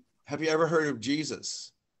 have you ever heard of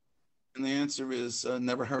Jesus? And the answer is,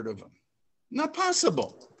 never heard of him. Not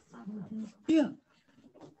possible. Yeah.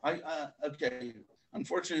 Okay.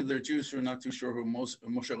 Unfortunately, there are Jews who are not too sure who Moshe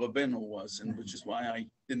Rabbeinu was, and which is why I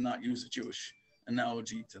did not use a Jewish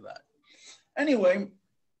analogy to that. Anyway,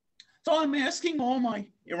 so I'm asking all my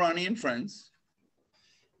Iranian friends,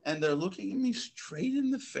 and they're looking at me straight in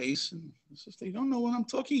the face, and as if they don't know what I'm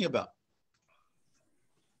talking about.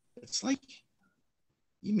 It's like,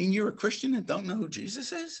 you mean you're a Christian and don't know who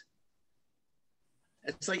Jesus is?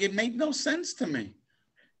 It's like, it made no sense to me.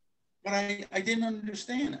 But I didn't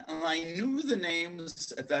understand. And I knew the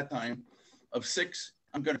names at that time of 6.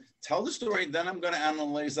 I'm going to tell the story, then I'm going to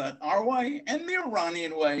analyze that our way and the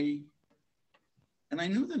Iranian way. And I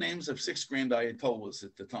knew the names of 6 grand Ayatollahs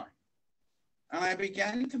at the time. And I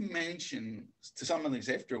began to mention to some of these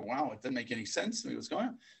after a while, it didn't make any sense to me what's going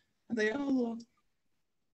on. And they all looked.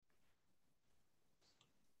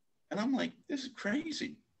 And I'm like, this is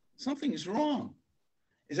crazy. Something's wrong.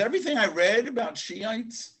 Is everything I read about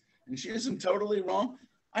Shiites and Shiism totally wrong?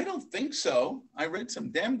 I don't think so. I read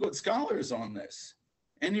some damn good scholars on this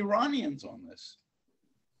and Iranians on this.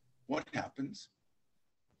 What happens?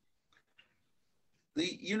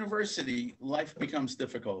 The university life becomes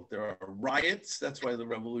difficult. There are riots. That's why the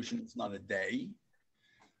revolution is not a day.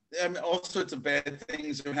 I mean, all sorts of bad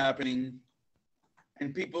things are happening.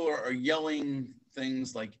 And people are yelling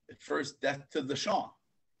things like, at first, death to the Shah.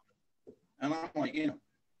 And I'm like,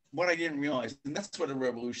 what I didn't realize, and that's what a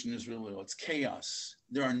revolution is really, it's chaos.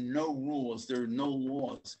 There are no rules, there are no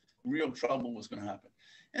laws. Real trouble was going to happen.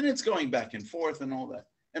 And it's going back and forth and all that.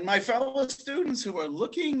 And my fellow students who are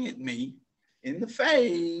looking at me in the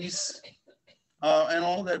face and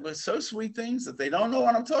all that, but so sweet things that they don't know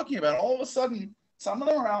what I'm talking about. All of a sudden, some of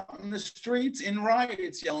them are out in the streets in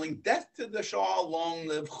riots yelling, "Death to the Shah, long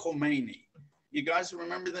live Khomeini." You guys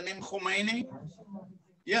remember the name Khomeini?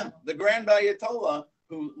 Yeah, the Grand Ayatollah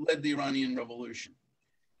who led the Iranian Revolution.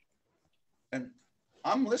 And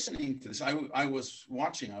I'm listening to this. I was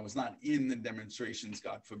watching. I was not in the demonstrations,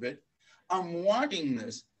 God forbid. I'm watching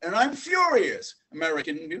this, and I'm furious.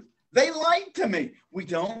 American, they lied to me. We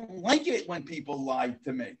don't like it when people lie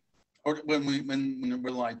to me, or when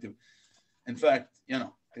we're lied to. In fact, you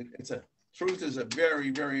know, truth is a very,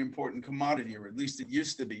 very important commodity, or at least it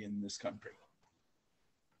used to be in this country.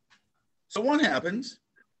 So what happens?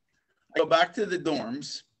 I go back to the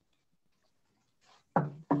dorms,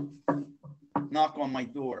 knock on my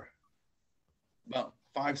door. About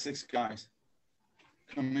 5, 6 guys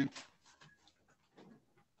come in.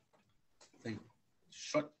 They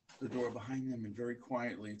shut the door behind them, and very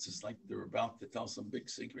quietly, it's just like they're about to tell some big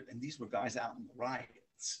secret. And these were guys out in the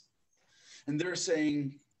riots. And they're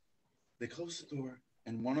saying, they close the door,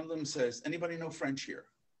 and one of them says, "Anybody know French here?"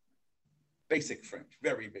 Basic French,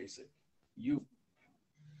 very basic.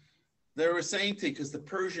 They were saying to, because the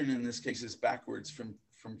Persian in this case is backwards from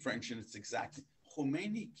French, and it's exactly,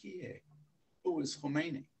 Khomeini qui est? Who is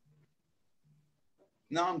Khomeini?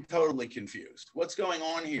 Now I'm totally confused. What's going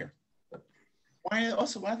on here? Why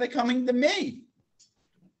are they coming to me?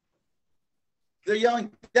 They're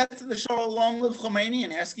yelling, "Death to the Shah, long live Khomeini,"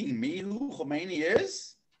 and asking me who Khomeini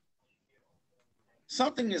is?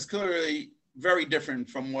 Something is clearly very different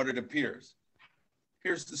from what it appears.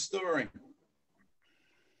 Here's the story.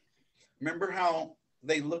 Remember how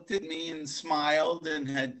they looked at me and smiled and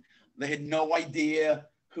they had no idea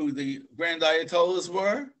who the Grand Ayatollahs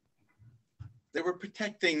were? They were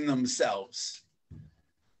protecting themselves.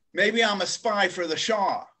 Maybe I'm a spy for the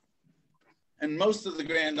Shah. And most of the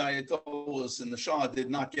Grand Ayatollahs and the Shah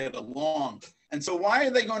did not get along. And so why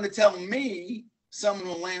are they going to tell me, someone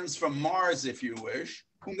who lands from Mars, if you wish,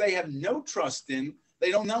 whom they have no trust in,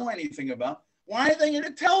 they don't know anything about, why are they going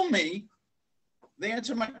to tell me? They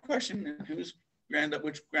answer my question, which Grand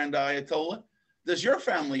Ayatollah does your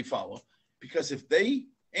family follow? Because if they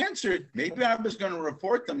answered, maybe I was going to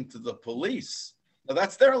report them to the police. Now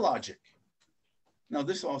that's their logic. Now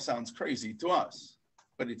this all sounds crazy to us,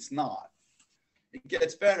 but it's not. It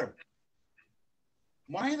gets better.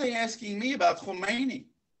 Why are they asking me about Khomeini?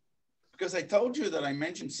 Because I told you that I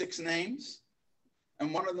mentioned 6 names,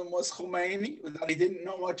 and one of them was Khomeini, that I didn't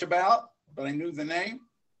know much about, but I knew the name.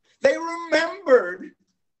 They remembered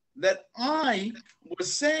that I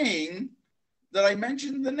was saying that I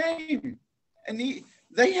mentioned the name. And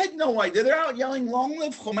they had no idea. They're out yelling, "Long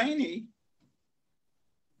live Khomeini."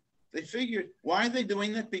 They figured, why are they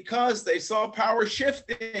doing that? Because they saw power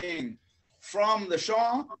shifting from the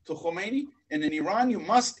Shah to Khomeini. And in Iran, you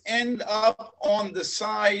must end up on the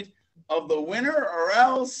side of the winner, or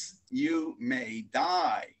else you may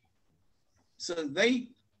die. So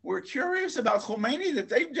they were curious about Khomeini, that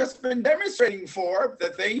they've just been demonstrating for,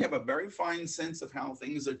 that they have a very fine sense of how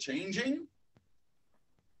things are changing.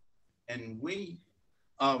 And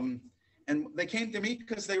they came to me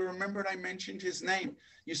because they remembered I mentioned his name.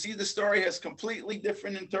 You see, the story has completely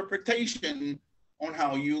different interpretation on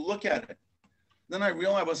how you look at it. Then I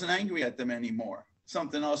realized I wasn't angry at them anymore.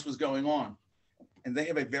 Something else was going on. And they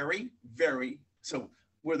have a so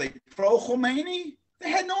were they pro-Khomeini? They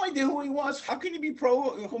had no idea who he was. How can you be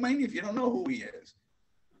pro-Khomeini if you don't know who he is?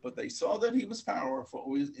 But they saw that he was powerful.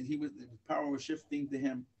 Power was shifting to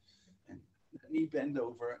him. And let me bend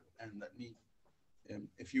over and let me,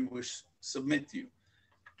 if you wish, submit to you.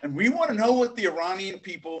 And we want to know what the Iranian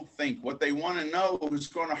people think. What they want to know is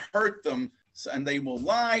going to hurt them. And they will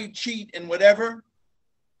lie, cheat, and whatever,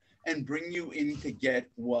 and bring you in to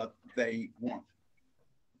get what they want.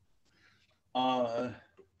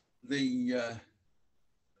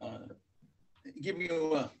 Give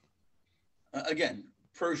you, again,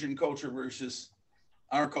 Persian culture versus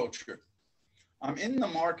our culture. I'm in the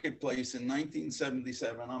marketplace in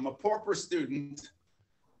 1977. I'm a pauper student.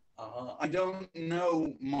 I don't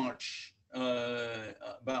know much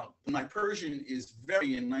about, my Persian is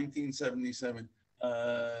very, in 1977,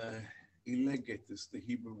 ileget is the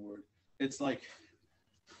Hebrew word. It's like,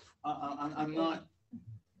 I'm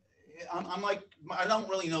like, I don't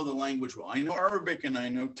really know the language well. I know Arabic and I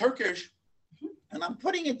know Turkish, and I'm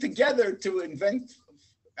putting it together to invent,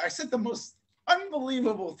 I said the most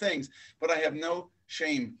unbelievable things, but I have no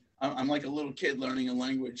shame. I'm like a little kid learning a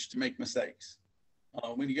language to make mistakes.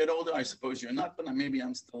 When you get older, I suppose you're not, but maybe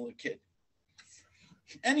I'm still a kid.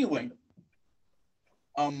 Anyway,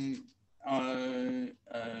 no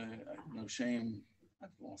shame. I've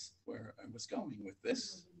lost where I was going with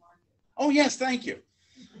this. Oh, yes, thank you.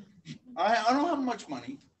 I don't have much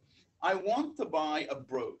money. I want to buy a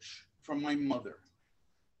brooch from my mother.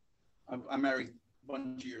 I married a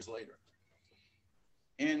bunch of years later.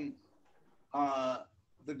 And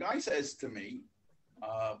the guy says to me,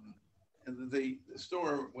 the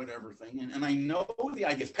store, whatever thing, and I know the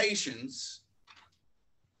idea of patience,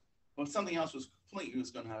 but something else was completely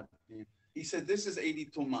going to happen. He said, this is 80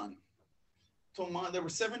 toman. Toman, there were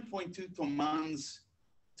 7.2 tomans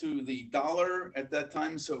to the dollar at that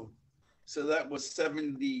time. So that was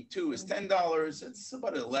 72 is $10. It's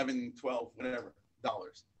about 11, 12, whatever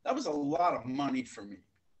dollars. That was a lot of money for me.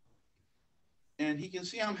 And he can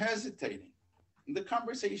see I'm hesitating. The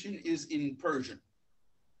conversation is in Persian.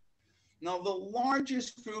 Now, the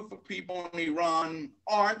largest group of people in Iran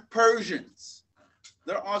aren't Persians.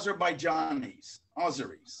 They're Azerbaijanis,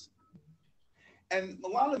 Azeris. And a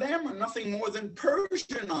lot of them are nothing more than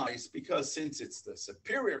Persianized, because since it's the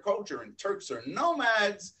superior culture and Turks are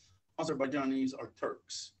nomads, Azerbaijanis are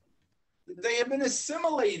Turks. They have been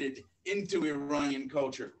assimilated into Iranian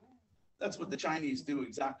culture. That's what the Chinese do,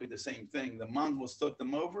 exactly the same thing. The Mongols took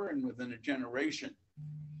them over, and within a generation,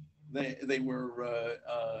 they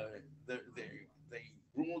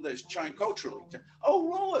ruled as China culturally. Oh,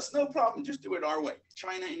 rule us, no problem, just do it our way.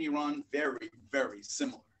 China and Iran, very, very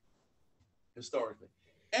similar historically.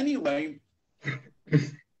 Anyway,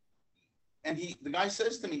 and the guy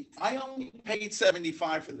says to me, I only paid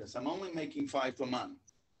 75 for this. I'm only making 5 toman.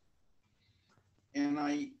 And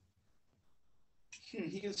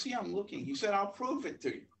he can see I'm looking. He said, I'll prove it to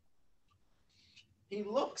you. He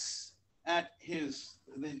looks at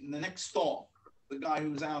the next stall, the guy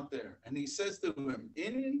who's out there, and he says to him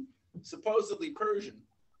in supposedly Persian,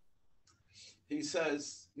 he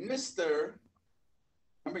says, Mr.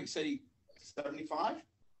 Remember he said 75?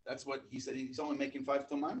 That's what he said. He's only making 5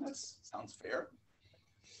 toman. That sounds fair.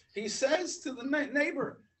 He says to the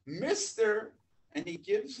neighbor, Mr. And he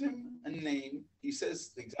gives him a name. He says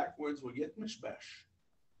the exact words were Yet Mishbesh.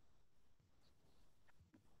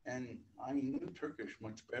 And I knew Turkish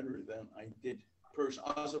much better than I did Persian.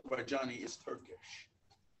 Azerbaijani is Turkish.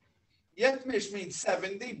 Yetmish means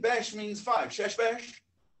 70, Besh means 5. Shesh Besh,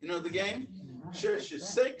 you know the game? Shesh is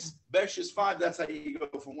 6, Besh is 5. That's how you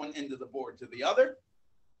go from one end of the board to the other.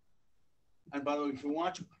 And by the way, if you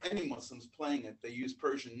watch any Muslims playing it, they use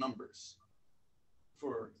Persian numbers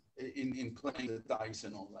in playing the dice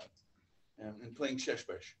and all that, and playing Shesh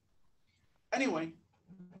Besh. Anyway,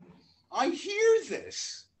 I hear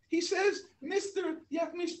this. He says, Mr.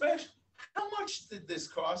 Yachmish Besh, how much did this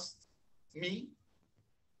cost me?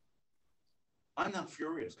 I'm not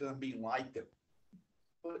furious because I'm being lied to.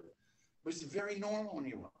 But it's very normal in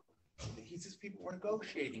Iran. He says people we're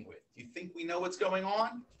negotiating with. Do you think we know what's going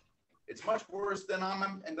on? It's much worse than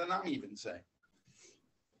I'm even saying.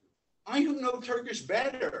 I who know Turkish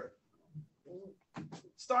better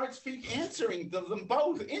start answering them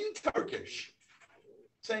both in Turkish,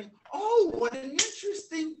 saying, oh, what an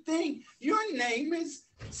interesting thing. Your name is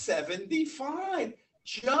 75,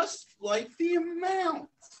 just like the amount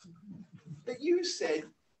that you said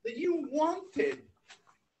that you wanted,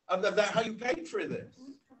 of that how you paid for this.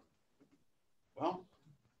 Well,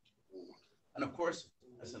 and of course,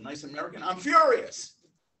 as a nice American, I'm furious.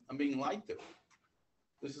 I'm being lied to.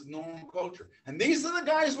 This is normal culture. And these are the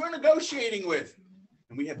guys we're negotiating with.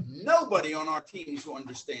 And we have nobody on our teams who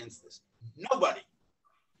understands this. Nobody.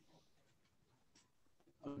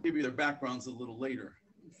 I'll give you their backgrounds a little later.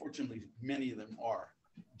 Unfortunately, many of them are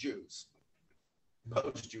Jews.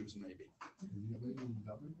 Post-Jews, maybe.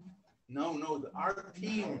 No, our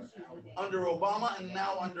team under Obama and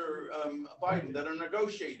now under Biden that are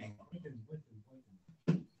negotiating.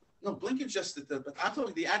 No, Blinken's just but I'm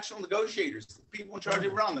talking the actual negotiators, the people in charge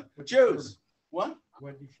of Iran, the Jews. What?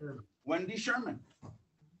 Wendy Sherman.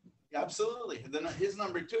 Yeah, absolutely. Then his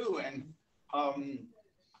number 2, and a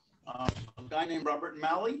guy named Robert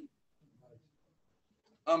Malley.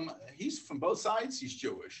 He's from both sides. He's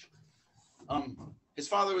Jewish. His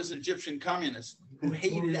father was an Egyptian communist who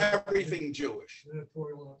hated everything Jewish.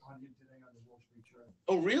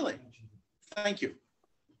 Oh, really? Thank you.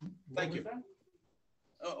 Thank you.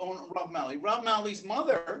 On Rob Malley. Rob Malley's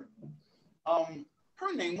mother,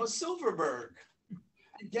 her name was Silverberg.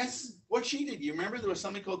 And guess what she did? You remember there was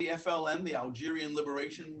something called the FLN, the Algerian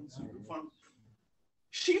Liberation Front?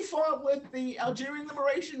 She fought with the Algerian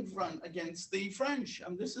Liberation Front against the French.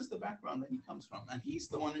 This is the background that he comes from. And he's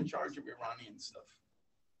the one in charge of Iranian stuff.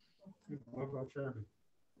 What about Sherman?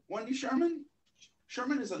 Wendy Sherman?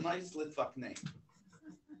 Sherman is a nice Litfuck name.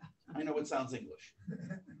 I know it sounds English.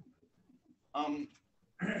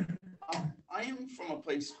 I am from a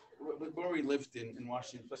place where we lived in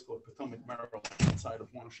Washington, a place called Potomac, Maryland, outside of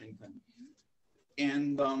Washington.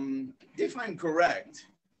 And if I'm correct,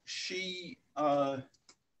 she, I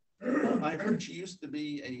heard she used to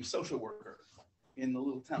be a social worker in the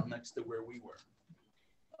little town next to where we were.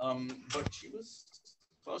 But she was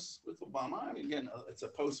close with Obama. I mean, again, it's a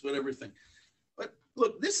post with everything. But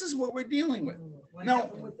look, this is what we're dealing with. What Now,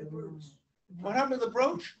 happened with the brooch? what happened to the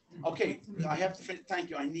brooch? Okay, I have to finish. Thank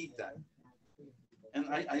you. I need that. And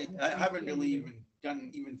I haven't really even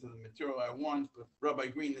gotten even to the material I want, but Rabbi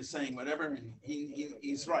Green is saying whatever, and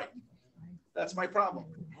he's right. That's my problem.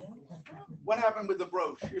 What happened with the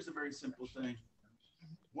brooch? Here's a very simple thing.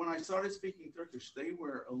 When I started speaking Turkish, they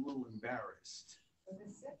were a little embarrassed.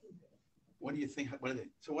 What do you think?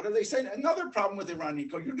 So what do they say? Another problem with Iranian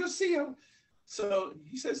culture. You just see him. So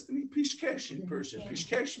he says to me, pishkesh in Persian.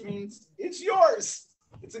 Pishkesh means it's yours.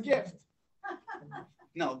 It's a gift.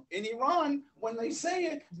 No, in Iran, when they say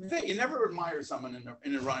it, you never admire someone in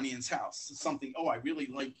an Iranian's house. It's something, oh, I really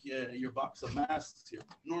like your box of masks here.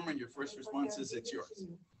 Norman, your first response is it's yours.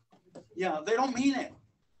 Yeah, they don't mean it.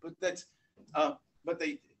 But that's, but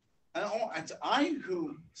they, it's I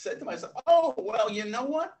who said to myself, oh, well, you know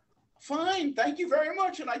what? Fine, thank you very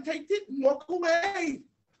much. And I take it and walk away.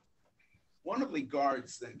 One of the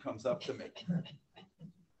guards then comes up to me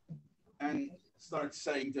and starts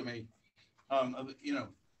saying to me, you know,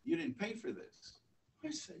 you didn't pay for this. I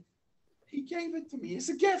said, he gave it to me as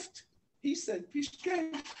a gift. He said,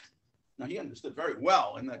 pishkesh. Now, he understood very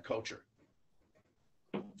well in that culture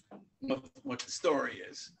what the story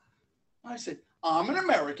is. I said, I'm an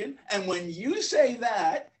American, and when you say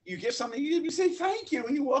that, you give something, you say thank you,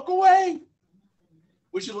 and you walk away,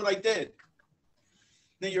 which is what I did.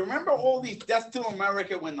 Now, you remember all these Death to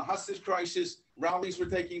America when the hostage crisis rallies were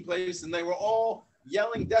taking place, and they were all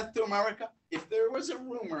yelling Death to America? If there was a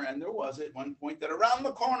rumor, and there was at one point, that around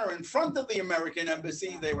the corner in front of the American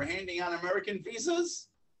embassy, they were handing out American visas.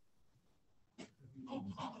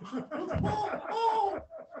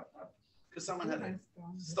 Because someone had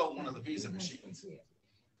stole one of the visa machines.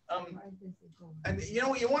 And you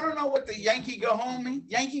know, you want to know what the Yankee go home means?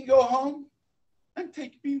 Yankee go home and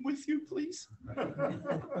take me with you, please.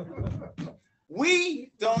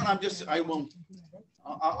 We don't,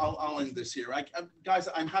 I'll end this here. Guys,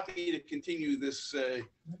 I'm happy to continue this,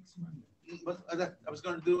 but I was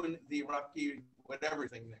going to do in the Iraqi whatever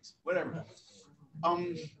thing next, whatever.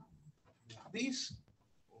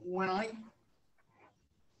 When I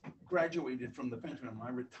graduated from the Pentagon, I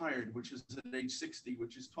retired, which is at age 60,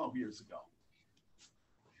 which is 12 years ago.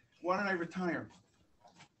 Why did I retire?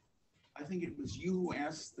 I think it was you who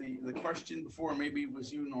asked the question before, maybe it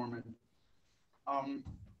was you, Norman.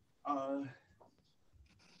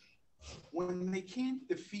 When they can't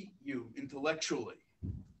defeat you intellectually,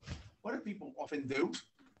 what do people often do?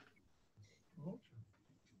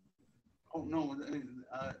 Oh, no,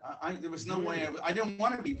 there was no way, I didn't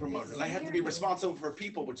want to be promoted. I had to be responsible for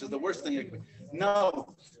people, which is the worst thing.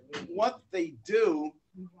 No, what they do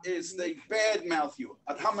is they badmouth you.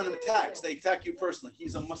 How many attacks? They attack you personally.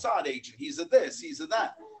 He's a Mossad agent. He's a this, he's a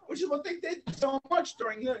that, which is what they did so much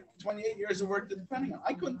during the 28 years of work at the Pentagon.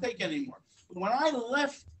 I couldn't take it anymore. When I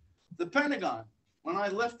left the Pentagon, and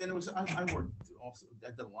it was, I worked also,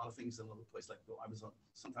 I did a lot of things in a little place, like I was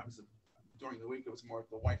sometimes during the week, it was more at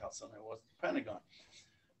the White House than I was at the Pentagon.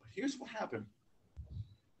 But here's what happened.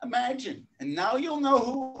 Imagine, and now you'll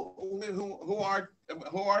know who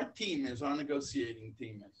our team is, our negotiating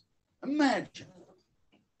team is. Imagine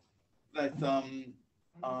that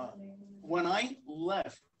when I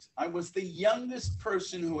left, I was the youngest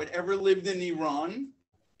person who had ever lived in Iran,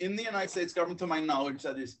 in the United States government, to my knowledge.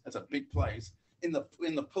 That's a big place in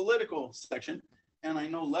the political section, and I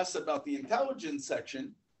know less about the intelligence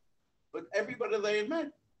section. But everybody they had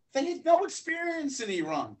met, they had no experience in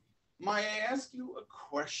Iran. May I ask you a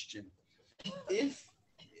question?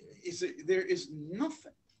 There is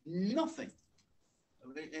nothing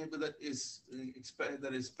that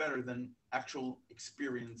is better than actual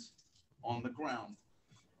experience on the ground.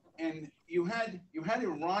 And you had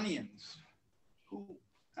Iranians who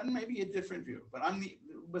had maybe a different view, but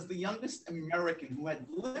was the youngest American who had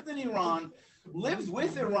lived in Iran, lived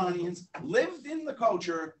with Iranians, lived in the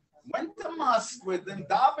culture, went to mosque with them,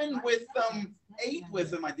 davened with them, ate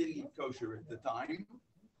with them. I didn't eat kosher at the time.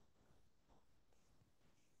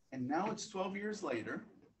 And now it's 12 years later.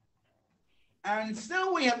 And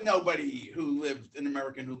still we have nobody an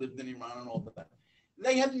American who lived in Iran and all that.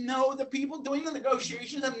 The people doing the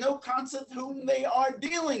negotiations have no concept whom they are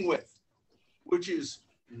dealing with, which is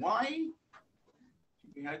why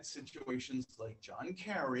we had situations like John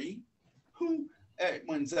Kerry, who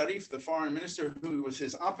when Zarif, the foreign minister, who was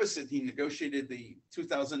his opposite, he negotiated the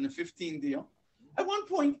 2015 deal. At one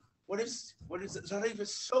point, what is it? Zarif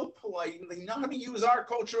is so polite, and they know how to use our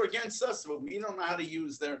culture against us, but we don't know how to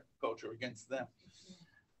use their culture against them.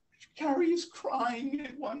 Carrie is crying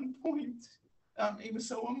at one point. He was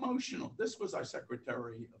so emotional. This was our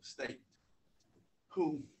Secretary of State,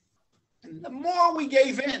 who, and the more we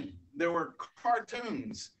gave in, there were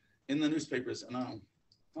cartoons in the newspapers, and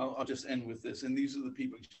I'll just end with this. And these are the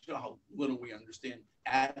people who show how little we understand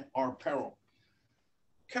at our peril.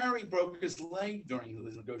 Carrie broke his leg during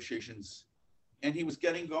the negotiations, and he was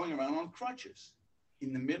going around on crutches.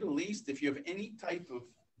 In the Middle East, if you have any type of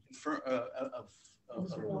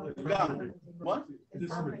what?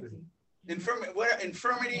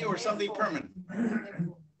 Infirmity or something permanent.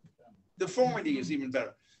 Deformity is even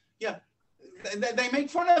better. Yeah, they make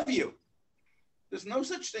fun of you. There's no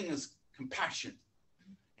such thing as compassion.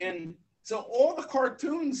 And so all the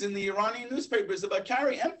cartoons in the Iranian newspapers about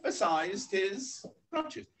Carrie emphasized his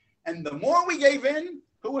crutches. And the more we gave in,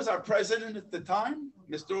 who was our president at the time?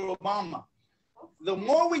 Mr. Obama. The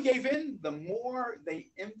more we gave in, the more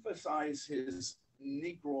they emphasized his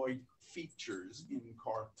Negroid features in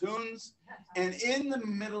cartoons. And in the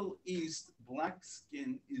Middle East, black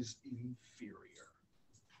skin is inferior.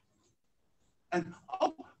 And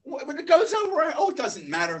when it goes over, it doesn't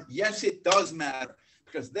matter. Yes, it does matter,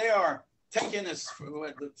 because they are taking us,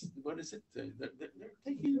 what is it? They're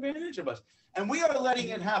taking advantage of us. And we are letting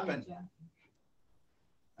it happen.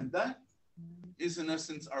 And that is, in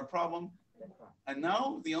essence, our problem. And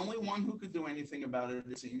now the only one who could do anything about it,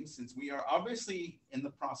 it seems, since we are obviously in the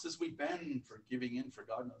process, we've been for giving in for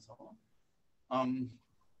God knows how long.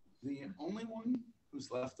 The only one who's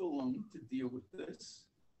left alone to deal with this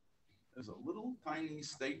is a little tiny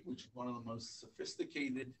state, which is one of the most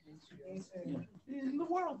sophisticated in the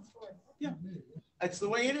world. Yeah, that's the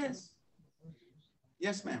way it is.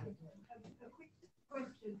 Yes, ma'am. A quick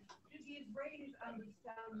question. Do the Israelis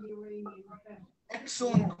understand the Iranian family?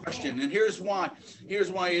 Excellent question, and here's why.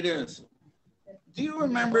 Here's why it is. Do you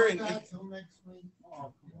remember? I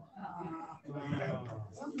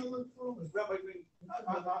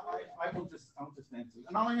will just answer,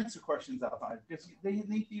 and I'll answer questions outside. They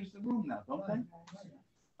need to use the room now, don't they?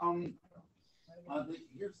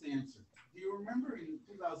 Here's the answer. Do you remember in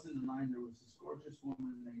 2009 there was this gorgeous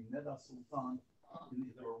woman named Neda Sultan?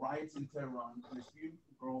 There were riots in Tehran. This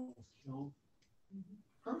beautiful girl was killed.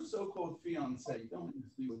 Her so-called fiance, don't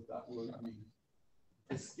see what that word means,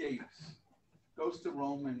 escapes, goes to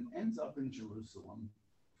Rome, and ends up in Jerusalem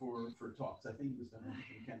for talks. I think it was done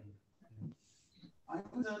in Canada. I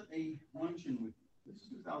was at a luncheon with, this is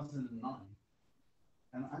 2009,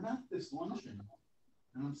 and I'm at this luncheon,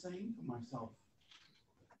 and I'm saying to myself,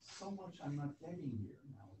 so much I'm not getting here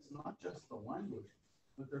now. It's not just the language,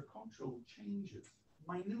 but their cultural changes,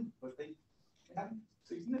 minute, but they have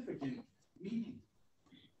significant meaning.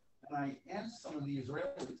 And I asked some of the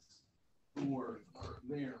Israelis who were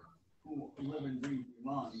there, who live and breathe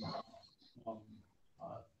Iran,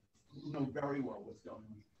 who know very well what's going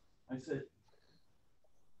on. I said,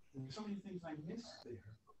 there's so many things I missed there.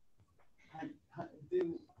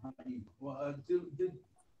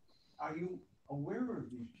 Are you aware of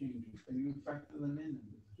these changes? Can you factor them in?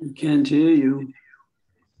 We can't hear you.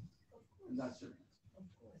 And that's it.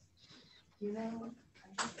 You know,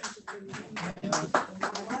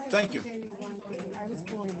 Thank you. I was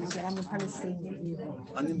born in Israel. I'm a Palestinian. No,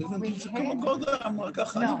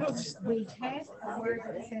 We have a word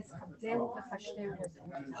that says "Kabdel v'chasher."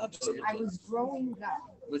 I was growing up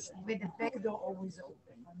with the back door always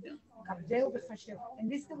open. Kabdel v'chasher.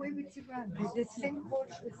 And this is the way we run. The same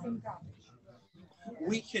culture, the same garbage.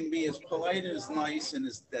 We can be as polite, as nice, and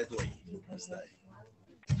as deadly as they.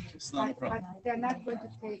 It's not a problem. But they're not going to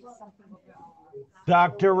take something.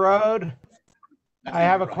 Dr. Rhode, I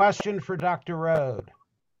have a question for Dr. Rhode.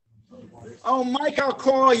 Oh, Mike, I'll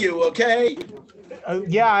call you, okay?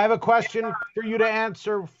 Yeah, I have a question for you to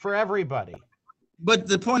answer for everybody. But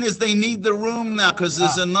the point is, they need the room now because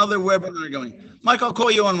there's another webinar going. Mike, I'll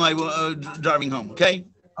call you on my driving home, okay?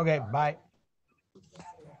 Okay, bye.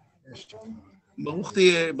 Baruch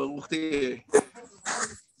tiyeh, baruch tiyeh.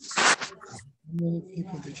 How many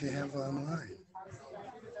people did you have online?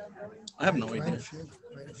 I have no idea.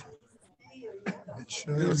 It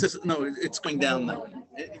shows. It's going down now.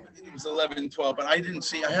 It was 11, 12, but I didn't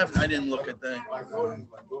see. I didn't look at the. All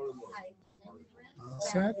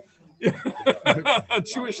set?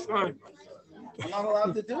 Jewish time. I'm not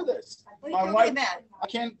allowed to do this. My wife. I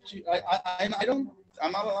can't. I don't.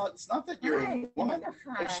 I'm not allowed. It's not that you're a Hi, woman.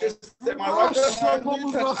 Mordechai. It's just that my Oh, wife doesn't Shalom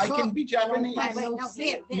believe that I can be Japanese. Wait, no,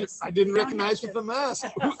 here, this. I didn't recognize with the mask.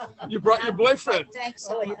 You brought your boyfriend. Thanks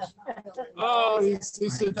so much. Oh,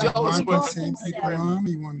 he's a jealous Want the boyfriend. same people on,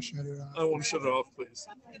 you want to shut it off? I want to shut it off, please.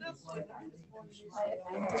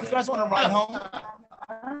 You guys want to ride home?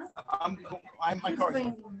 I'm my car. He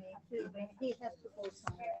has to go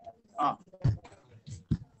somewhere. Ah.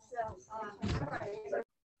 So,